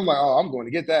being me, I'm like, oh, I'm going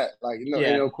to get that. Like, ain't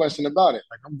Yeah. no question about it.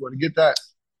 Like, I'm going to get that.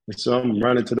 And so I'm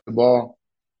running to the ball,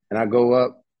 and I go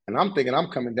up, and I'm thinking I'm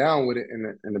coming down with it,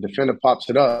 and the defender pops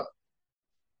it up,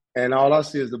 and all I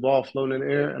see is the ball floating in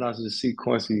the air, and I just see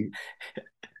Quincy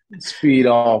speed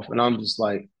off, and I'm just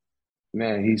like,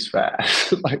 man, he's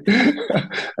fast. Like,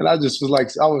 and I just was like,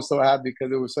 I was so happy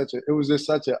because it was just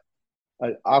such a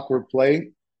awkward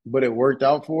play, but it worked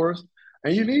out for us.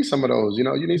 And you need some of those, you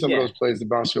need some of Yeah. those plays to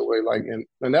bounce your way. Like,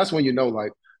 and that's when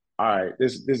like, all right,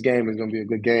 this game is gonna be a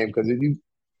good game because if you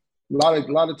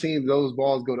a lot of teams those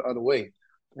balls go the other way.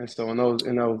 And so in those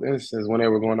instances when they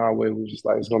were going our way, we were just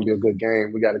like, it's gonna be a good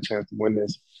game. We got a chance to win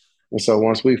this. And so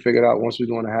once we go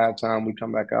into halftime, we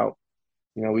come back out.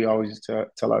 We always just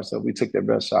tell ourselves we took their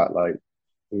best shot. Like,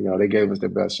 they gave us their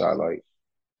best shot. Like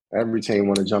every team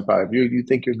want to jump out. If you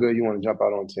think you're good, you want to jump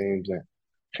out on teams and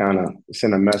kind of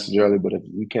send a message early. But if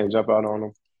you can't jump out on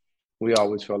them, we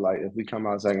always feel like if we come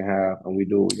out second half and we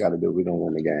do what we got to do, we're gonna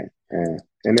win the game.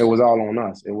 And it was all on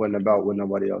us. It wasn't about what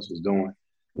nobody else was doing.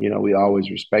 We always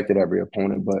respected every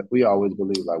opponent, but we always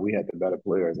believed like we had the better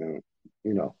players and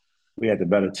you know we had the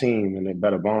better team and the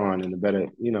better bond and the better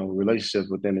relationships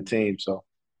within the team. So,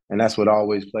 and that's what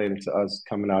always played into us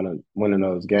coming out and winning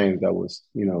those games. That was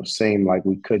seemed like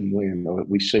we couldn't win or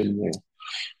we shouldn't win.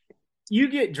 You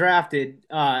get drafted,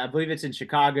 I believe it's in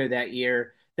Chicago that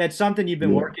year. That's something you've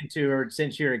been Yeah. working to or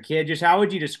since you're a kid. Just how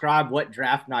would you describe what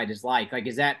draft night is like? Like,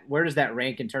 where does that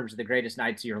rank in terms of the greatest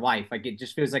nights of your life? Like, it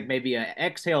just feels like maybe a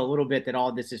exhale a little bit that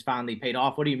all this has finally paid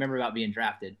off. What do you remember about being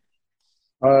drafted?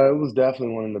 It was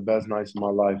definitely one of the best nights of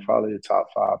my life. Probably the top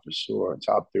five for sure,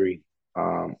 top three.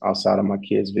 Outside of my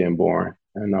kids being born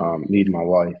and meeting my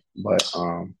wife, but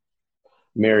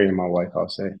marrying my wife, I'll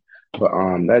say. But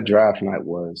that draft night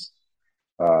was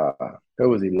uh, it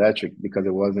was electric because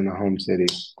it wasn't a home city.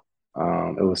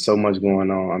 It was so much going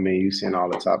on. I mean, you seeing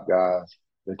all the top guys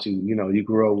that you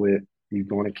grew up with, you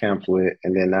going to camp with,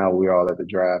 and then now we're all at the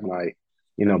draft night.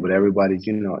 But everybody's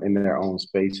in their own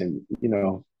space and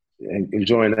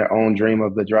enjoying their own dream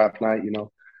of the draft night.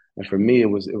 And for me, it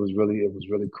was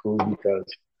really cool because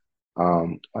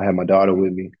I had my daughter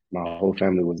with me. My whole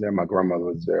family was there. My grandmother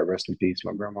was there. Rest in peace,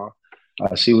 my grandma.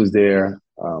 She was there.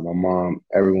 My mom,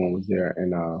 everyone was there,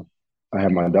 and I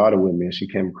had my daughter with me, and she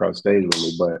came across stage with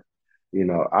me. But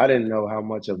I didn't know how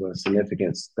much of a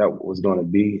significance that was going to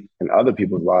be in other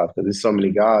people's lives because there's so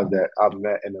many guys that I've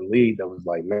met in the league that was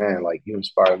like, man, like you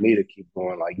inspired me to keep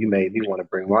going. Like you made me want to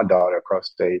bring my daughter across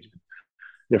stage,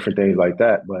 different things like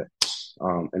that. But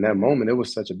in that moment, it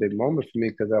was such a big moment for me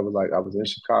because I was in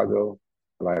Chicago.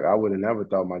 Like I would have never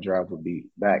thought my draft would be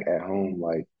back at home,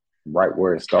 like right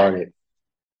where it started.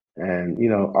 And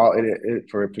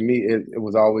for me, it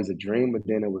was always a dream, but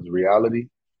then it was reality,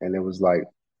 and it was like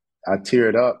I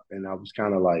teared up, and I was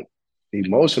kind of like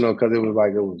emotional because it was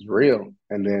like it was real.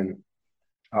 And then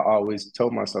I always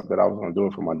told myself that I was going to do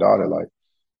it for my daughter, like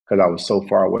because I was so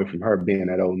far away from her being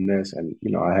at Ole Miss, and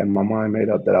I had my mind made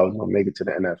up that I was going to make it to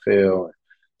the NFL and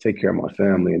take care of my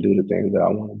family and do the things that I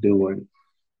want to do.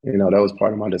 And that was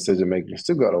part of my decision making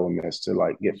to go to Ole Miss to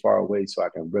like get far away so I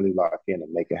can really lock in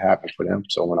and make it happen for them.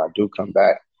 So when I do come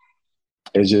back,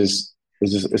 it's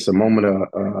a moment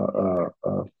of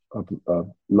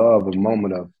love, a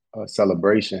moment of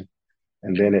celebration,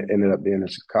 and then it ended up being in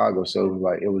Chicago. So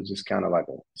it was just kind of like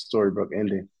a storybook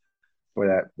ending for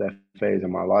that phase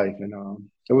of my life, and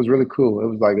it was really cool. It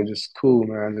was like it's just cool,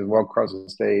 man. Just walk across the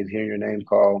stage, hearing your name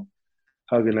called,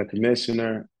 hugging the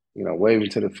commissioner, waving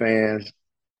to the fans.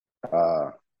 Uh,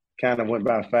 Kind of went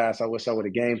by fast. I wish I would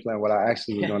have game planned what I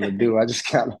actually was going to do. I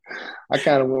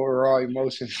kind of went with raw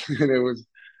emotions, and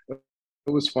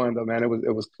it was fun though, man. It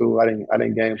was cool. I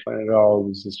didn't game plan at all. It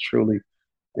was just truly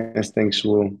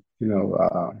instinctual.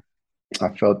 I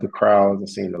felt the crowds, I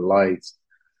seen the lights.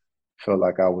 Felt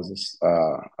like I was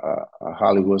a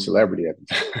Hollywood celebrity at the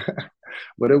time.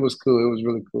 But it was cool. It was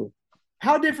really cool.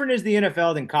 How different is the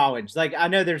NFL than college? Like, I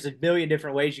know there's a million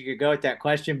different ways you could go at that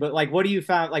question, but like, what do you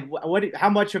find? Like, how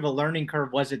much of a learning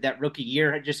curve was it that rookie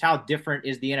year? Just how different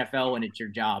is the NFL when it's your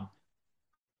job?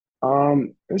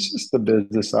 It's just the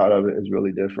business side of it is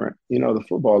really different. The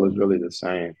football is really the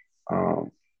same,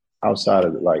 um, outside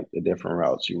of like the different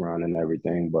routes you run and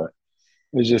everything, but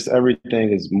it's just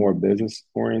everything is more business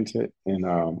oriented,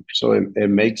 and so it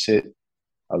makes it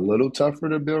a little tougher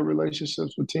to build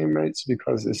relationships with teammates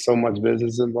because there's so much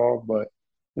business involved. But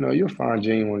you'll find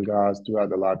genuine guys throughout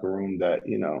the locker room that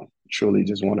truly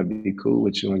just want to be cool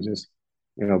with you and just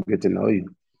get to know you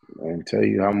and tell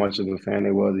you how much of a fan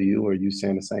they was of you, or you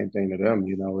saying the same thing to them.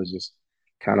 It's just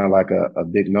kind of like a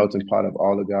big melting pot of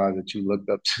all the guys that you looked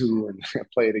up to and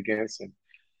played against, and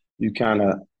you kind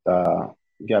of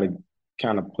got to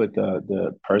kind of put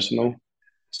the personal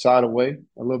side away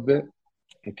a little bit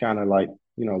and kind of like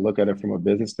look at it from a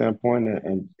business standpoint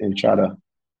and try to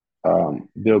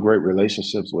build great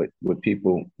relationships with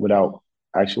people without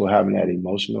actually having that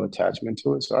emotional attachment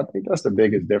to it. So I think that's the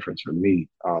biggest difference for me.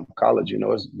 College,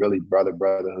 it's really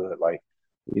brotherhood. Like,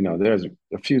 there's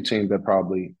a few teams that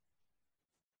probably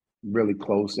really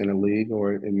close in the league,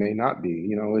 or it may not be.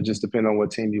 It just depends on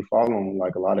what team you follow on.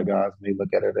 Like, a lot of guys may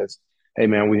look at it as, hey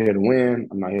man, we're here to win.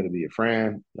 I'm not here to be a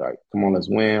friend. Like, come on, let's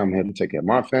win. I'm here to take care of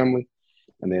my family.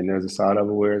 And then there's a side of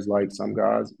it where it's like some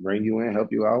guys bring you in, help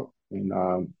you out.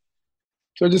 And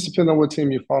so it just depends on what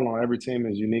team you follow on. Every team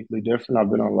is uniquely different.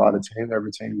 I've been on a lot of teams.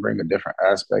 Every team bring a different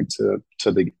aspect to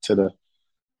the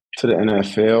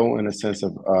NFL in a sense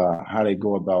of how they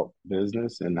go about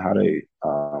business and how they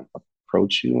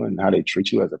approach you and how they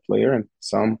treat you as a player. And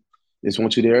some just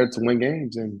want you there to win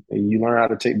games, and you learn how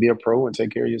to be a pro and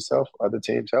take care of yourself. Other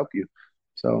teams help you.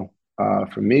 So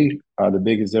for me, the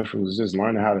biggest difference was just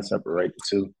learning how to separate the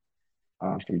two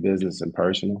from business and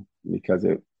personal, because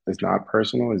it's not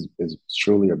personal. It's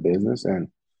truly a business, and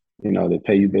they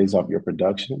pay you based off your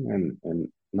production and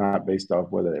not based off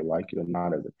whether they like you or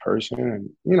not as a person.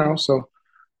 And so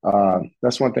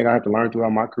that's one thing I had to learn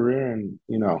throughout my career, and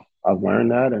I've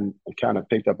learned that and kind of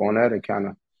picked up on that and kind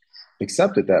of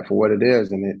accepted that for what it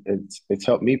is, and it's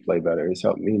helped me play better. It's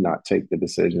helped me not take the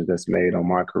decisions that's made on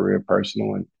my career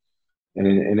personal, and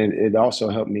it also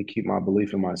helped me keep my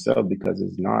belief in myself, because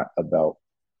it's not about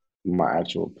my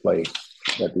actual play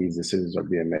that these decisions are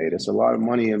being made. It's a lot of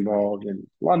money involved and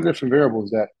a lot of different variables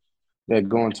that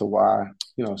go into why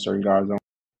certain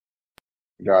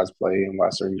guys play and why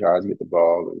certain guys get the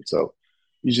ball. And so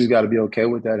you just got to be okay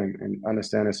with that and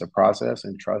understand it's a process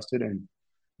and trust it, and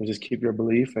just keep your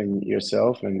belief in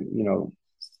yourself, and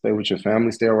stay with your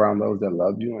family, stay around those that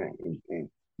love you,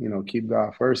 and keep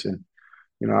God first. And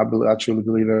I truly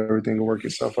believe that everything will work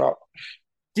itself out.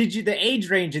 The age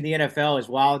range in the NFL is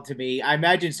wild to me. I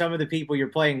imagine some of the people you're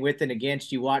playing with and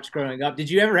against you watched growing up. Did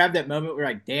you ever have that moment where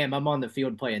like, damn, I'm on the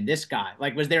field playing this guy?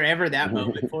 Like, was there ever that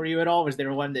moment for you at all? Was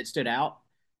there one that stood out?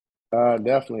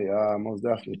 Definitely, most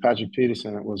definitely. Patrick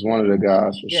Peterson was one of the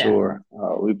guys for sure.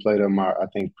 We played him I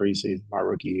think preseason, my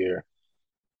rookie year,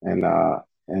 and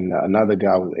another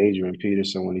guy was Adrian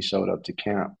Peterson when he showed up to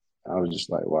camp. I was just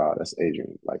like, wow, that's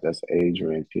Adrian. Like, that's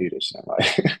Adrian Peterson.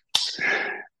 Like,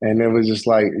 and it was just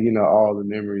like, all the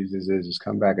memories just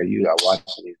come back at you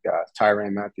watching these guys.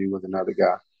 Tyrann Mathieu was another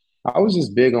guy. I was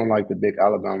just big on like the big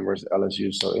Alabama versus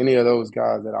LSU. So any of those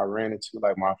guys that I ran into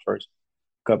like my first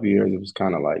couple of years, it was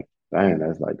kind of like, dang,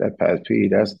 that's like that Pat P,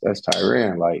 that's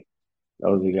Tyrann. Like,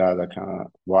 those are the guys I kind of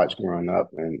watched growing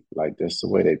up, and like that's the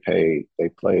way they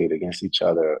played against each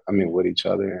other. I mean, with each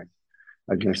other and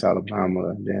against Alabama.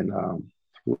 And then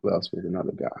who else was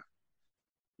another guy?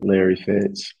 Larry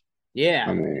Fitz. Yeah.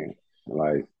 I mean,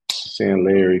 like seeing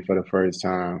Larry for the first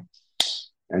time,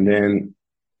 and then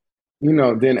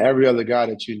then every other guy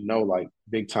that like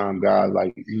big time guys,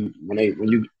 like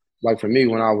like for me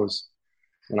when I was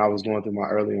going through my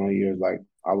early on years, like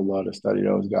I would love to study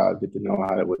those guys, get to know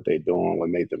what they're doing, what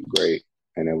made them great,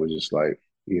 and it was just like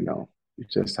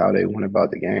just how they went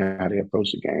about the game, how they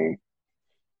approached the game,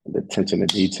 the attention to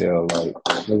detail. Like,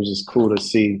 it was just cool to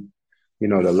see the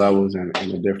levels and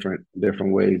the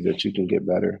different ways that you can get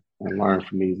better and learn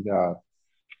from these guys.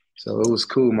 So it was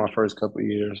cool my first couple of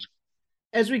years.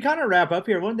 As we kind of wrap up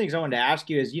here, one of the things I wanted to ask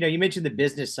you is, you mentioned the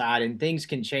business side and things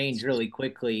can change really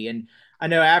quickly. And I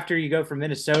know after you go from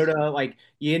Minnesota, like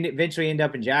you eventually end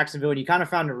up in Jacksonville, and you kind of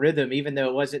found a rhythm, even though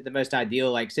it wasn't the most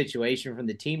ideal like situation from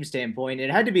the team standpoint. It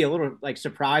had to be a little like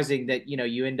surprising that,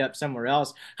 you end up somewhere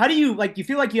else. How do you you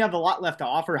feel like you have a lot left to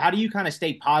offer? How do you kind of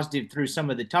stay positive through some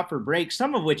of the tougher breaks,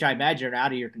 some of which I imagine are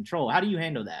out of your control? How do you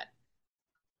handle that?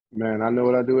 Man, I know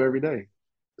what I do every day.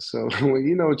 So when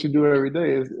you know what you do every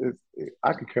day,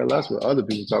 I could care less what other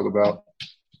people talk about,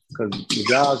 because the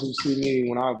guys who see me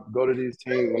when I go to these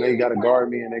teams, when they got to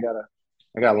guard me and I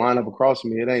got to line up across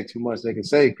from me, it ain't too much they can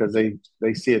say, because they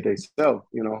see it themselves,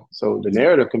 So the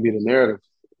narrative can be the narrative.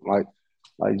 Like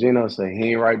Gino say,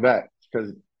 he ain't right back,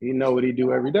 because he know what he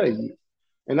do every day.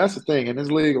 And that's the thing in this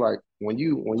league. Like when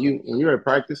you're at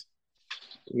practice,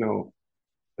 if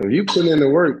you put in the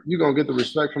work, you're gonna get the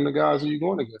respect from the guys who you're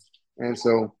going against. And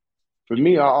so for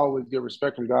me, I always get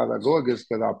respect from guys I go against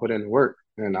because I put in the work,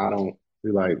 and I don't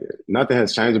be like nothing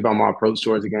has changed about my approach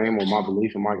towards the game or my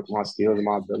belief in my skills and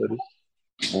my ability.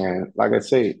 And like I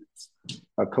say,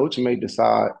 a coach may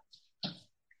decide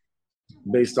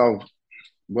based off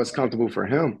what's comfortable for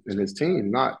him and his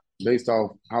team, not based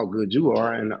off how good you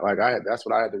are. And like that's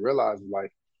what I had to realize.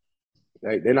 Like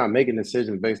they're not making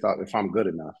decisions based off if I'm good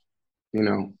enough. You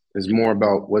know, it's more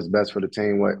about what's best for the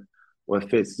team, what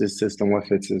fits this system, what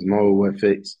fits this mode, what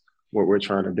fits what we're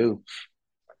trying to do.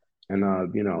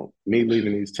 And you know, me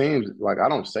leaving these teams, like I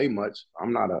don't say much.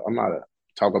 I'm not a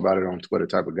talk about it on Twitter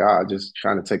type of guy. I just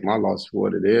trying to take my loss for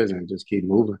what it is and just keep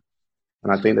moving.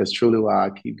 And I think that's truly why I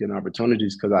keep getting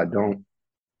opportunities because I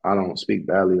don't speak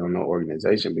badly on no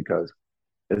organization because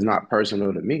it's not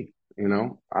personal to me. You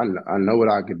know, I know what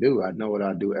I could do. I know what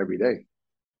I do every day.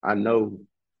 I know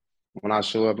when I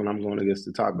show up and I'm going against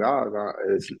the top guys,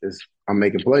 I'm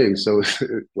making plays. So it's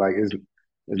like it's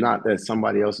not that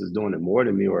somebody else is doing it more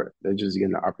than me or they're just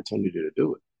getting the opportunity to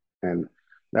do it. And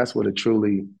that's what it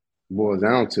truly boils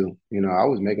down to. You know, I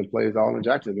was making plays all in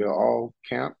Jacksonville, all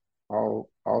camp, all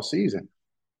season.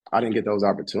 I didn't get those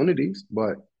opportunities,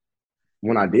 but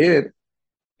when I did,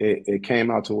 it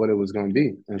came out to what it was going to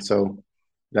be. And so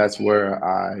that's where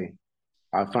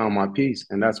I found my peace.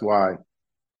 And that's why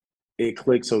it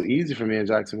clicked so easy for me in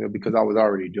Jacksonville because I was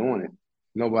already doing it.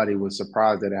 Nobody was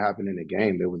surprised that it happened in the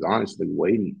game. They was honestly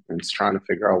waiting and trying to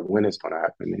figure out when it's going to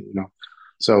happen. You know,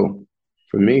 so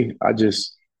for me, I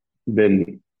just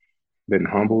been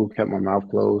humble, kept my mouth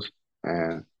closed,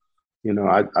 and you know,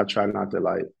 I try not to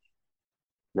like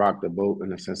rock the boat in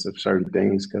the sense of certain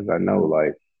things because I know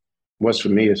like what's for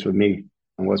me is for me,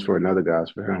 and what's for another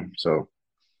guy's for him. So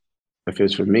if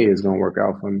it's for me, it's gonna work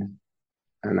out for me.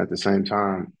 And at the same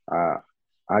time,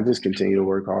 I just continue to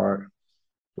work hard,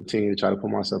 continue to try to put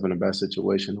myself in the best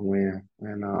situation to win,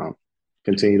 and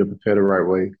continue to prepare the right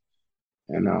way.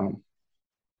 And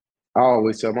I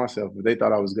always tell myself, if they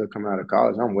thought I was good coming out of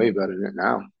college, I'm way better than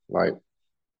now, like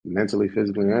mentally,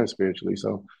 physically, and spiritually.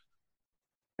 So,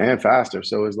 and faster.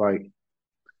 So it's like,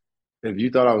 if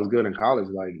you thought I was good in college,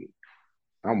 like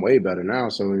I'm way better now.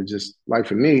 So it's just like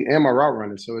for me and my route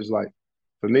running. So it's like,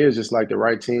 for me, it's just like the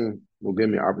right team will give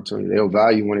me an opportunity. They'll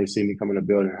value when they see me come in the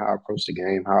building, how I approach the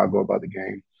game, how I go about the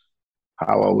game,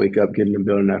 how I wake up, getting in the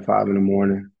building at 5 in the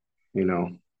morning, you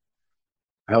know,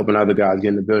 helping other guys get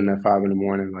in the building at 5 in the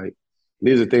morning. Like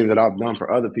these are things that I've done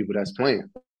for other people that's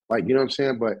playing. Like, you know what I'm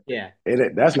saying? But Yeah.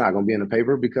 that's not going to be in the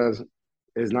paper because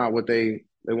it's not what they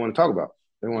want to talk about.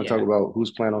 They want to talk about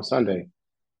who's playing on Sunday,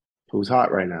 who's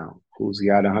hot right now, who's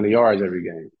got 100 yards every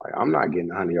game. Like, I'm not getting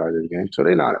 100 yards every game. So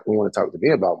they want to talk to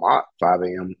me about my 5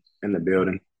 a.m. in the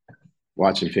building,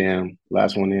 watching film,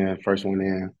 last one in, first one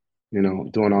in, you know,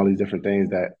 doing all these different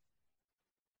things that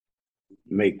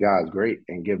make guys great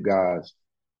and give guys.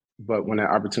 But when that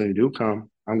opportunity do come,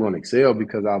 I'm going to excel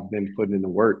because I've been putting in the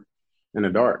work in the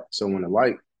dark. So when the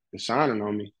light is shining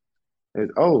on me,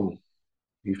 it's, oh,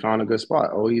 he found a good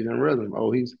spot. Oh, he's in rhythm.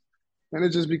 And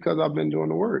it's just because I've been doing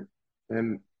the work.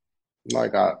 And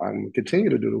like I'm continue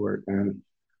to do the work. And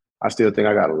I still think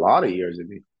I got a lot of years in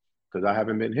me because I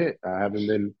haven't been hit. I haven't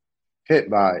been hit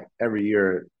by every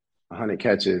year 100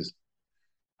 catches.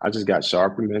 I just got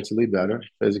sharper, mentally better,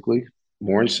 physically,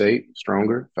 more in shape,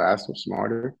 stronger, faster,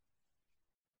 smarter,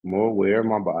 more aware of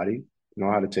my body, know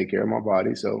how to take care of my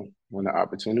body. So when the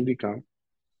opportunity comes,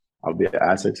 I'll be an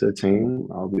asset to the team.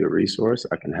 I'll be a resource.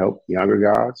 I can help younger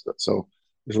guys. So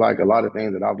it's like a lot of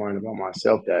things that I've learned about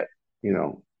myself that, you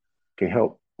know, can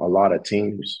help a lot of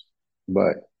teams.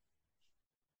 But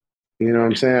you know what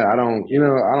I'm saying? I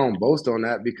don't boast on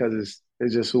that because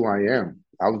it's just who I am.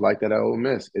 I was like that at Ole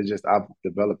Miss. It's just I've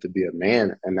developed to be a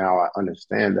man, and now I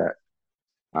understand that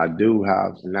I do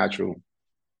have natural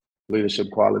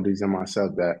leadership qualities in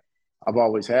myself that I've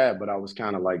always had, but I was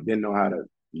kind of like didn't know how to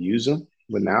use them.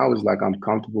 But now it's like I'm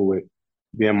comfortable with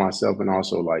being myself and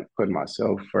also like putting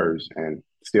myself first and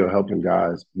still helping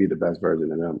guys be the best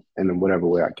version of them in whatever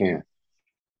way I can.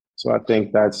 So I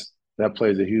think that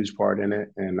plays a huge part in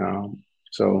it. And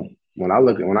so when I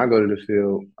go to the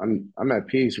field, I'm at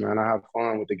peace, man. I have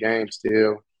fun with the game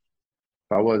still.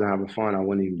 If I wasn't having fun, I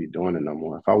wouldn't even be doing it no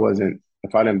more.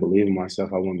 If I didn't believe in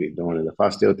myself, I wouldn't be doing it. If I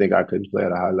still think I couldn't play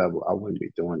at a high level, I wouldn't be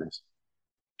doing this.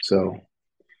 So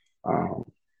um,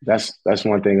 that's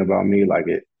one thing about me. Like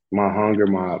my hunger,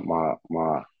 my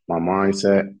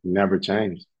mindset never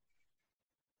changed.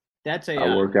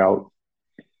 I work out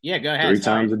Yeah, go ahead. 3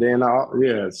 times a day in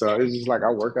the so it's just like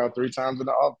I work out 3 times in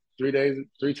the off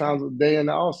 3 times a day in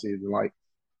the off season. Like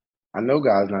I know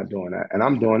guys not doing that, and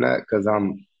I'm doing that because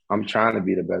I'm trying to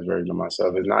be the best version of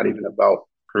myself. It's not even about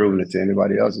proving it to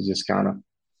anybody else. It's just kind of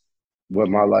what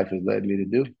my life has led me to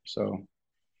do. So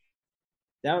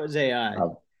That was a I,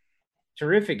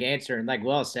 terrific answer and like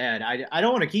well said. I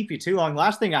don't want to keep you too long.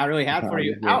 Last thing I really have for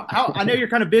you. yeah. How I know you're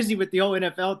kind of busy with the whole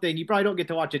NFL thing. You probably don't get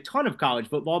to watch a ton of college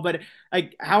football, but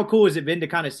like how cool has it been to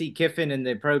kind of see Kiffin and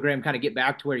the program kind of get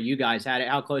back to where you guys had it?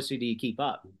 How closely do you keep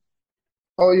up?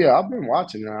 Oh yeah, I've been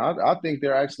watching now. I think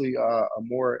they're actually a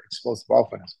more explosive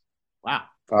offense Wow.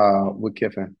 with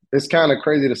Kiffin. It's kind of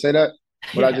crazy to say that,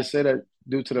 but I Yeah. just say that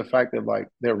due to the fact that like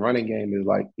their running game is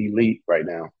like elite right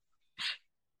now.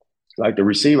 Like the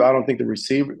receiver, I don't think the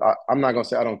receiver. I'm not gonna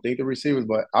say I don't think the receivers,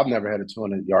 but I've never had a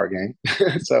 200-yard game.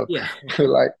 So, Yeah.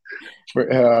 like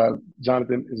for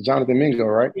Jonathan Mingo,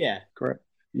 right? Yeah. Correct.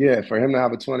 Yeah, for him to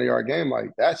have a 20-yard game,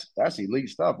 like that's elite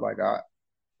stuff. Like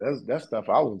that's stuff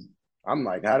I'm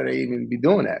like, how do they even be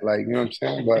doing that? Like, you know what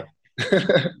I'm saying?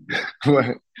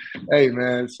 But hey,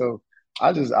 man. So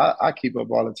I keep up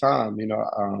all the time.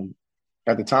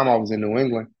 At the time I was in New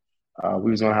England.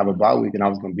 We was gonna have a bye week, and I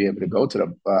was gonna be able to go to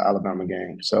the Alabama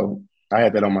game. So I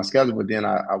had that on my schedule, but then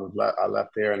I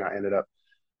left there, and I ended up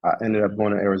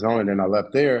going to Arizona. Then I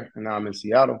left there, and now I'm in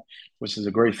Seattle, which is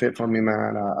a great fit for me,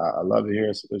 man. I love it here.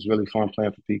 It's really fun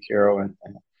playing for Pete Carroll and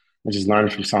just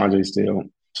learning from Sanjay still.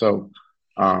 So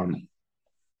um,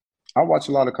 I watch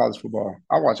a lot of college football.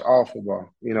 I watch all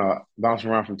football. Bouncing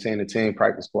around from team to team,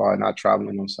 practice squad, not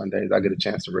traveling on Sundays. I get a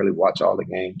chance to really watch all the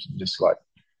games, and just like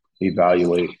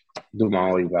evaluate, do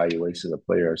my own evaluation of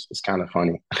players. It's kind of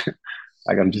funny.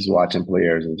 Like I'm just watching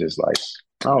players and just like,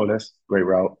 oh, that's a great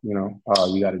route.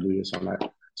 Oh, you got to do this on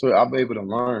that. So I'll be able to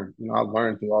learn. I've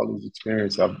learned through all these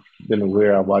experiences. I've been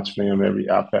aware. I watch film every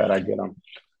iPad I get.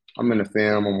 I'm in the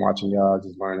film. I'm watching guys,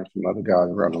 just learning from other guys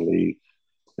around the league.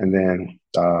 And then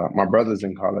my brother's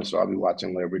in college, so I'll be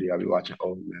watching Liberty. I'll be watching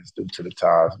Ole Miss due to the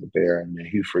ties with there, and then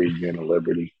Hugh Freeze being a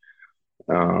Liberty.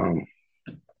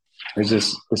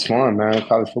 It's fun, man.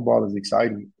 College football is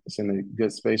exciting. It's in a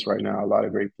good space right now. A lot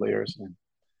of great players,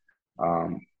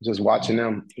 and just watching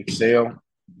them excel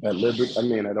at Liberty. I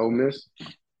mean, at Ole Miss,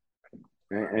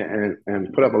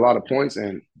 and put up a lot of points,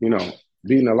 and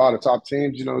beating a lot of top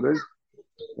teams.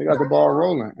 They got the ball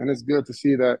rolling, and it's good to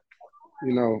see that.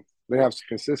 They have some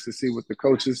consistency with the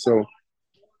coaches, so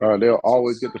they'll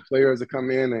always get the players to come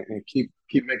in and keep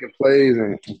making plays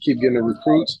and keep getting the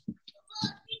recruits.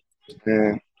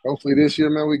 And hopefully this year,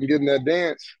 man, we can get in that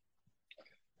dance.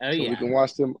 Oh so yeah. we can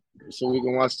watch them. So we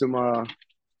can watch them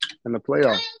in the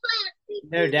playoffs.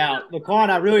 No doubt. Laquan,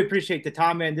 I really appreciate the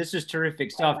time, man. This is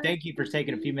terrific stuff. Thank you for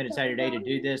taking a few minutes out of your day to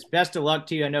do this. Best of luck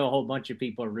to you. I know a whole bunch of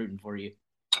people are rooting for you.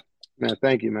 Man,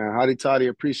 thank you, man. Howdy toddy,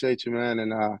 appreciate you, man.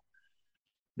 And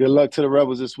good luck to the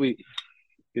Rebels this week.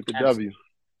 Get the Absolutely.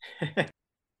 W.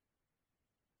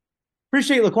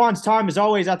 Appreciate Laquan's time as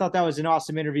always. I thought that was an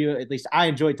awesome interview. At least I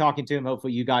enjoyed talking to him.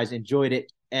 Hopefully you guys enjoyed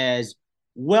it as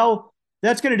well.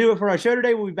 That's going to do it for our show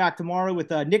today. We'll be back tomorrow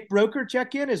with Nick Broker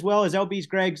check-in as well as LB's,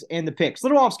 Greg's, and the picks. A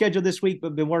little off schedule this week,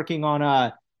 but been working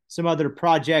on some other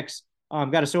projects.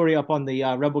 Got a story up on the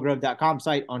rebelgrove.com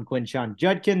site on Quinshon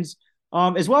Judkins,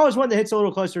 as well as one that hits a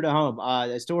little closer to home.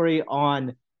 A story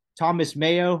on Thomas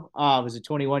Mayo, was a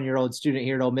 21-year-old student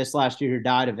here at Ole Miss last year who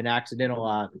died of an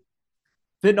accidental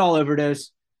fentanyl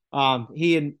overdose.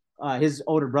 He and his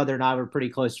older brother and I were pretty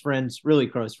close friends, really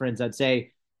close friends, I'd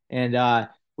say. And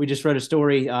we just wrote a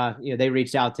story. They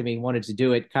reached out to me, wanted to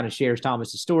do it, kind of shares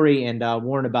Thomas's story and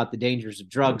warn about the dangers of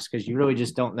drugs because you really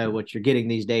just don't know what you're getting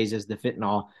these days as the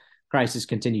fentanyl crisis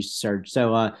continues to surge.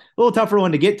 So a little tougher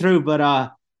one to get through, but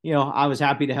I was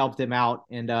happy to help them out,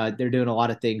 and they're doing a lot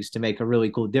of things to make a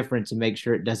really cool difference and make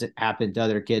sure it doesn't happen to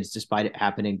other kids despite it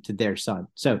happening to their son.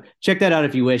 So check that out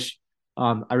if you wish.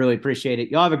 I really appreciate it.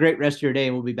 Y'all have a great rest of your day,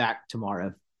 and we'll be back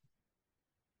tomorrow.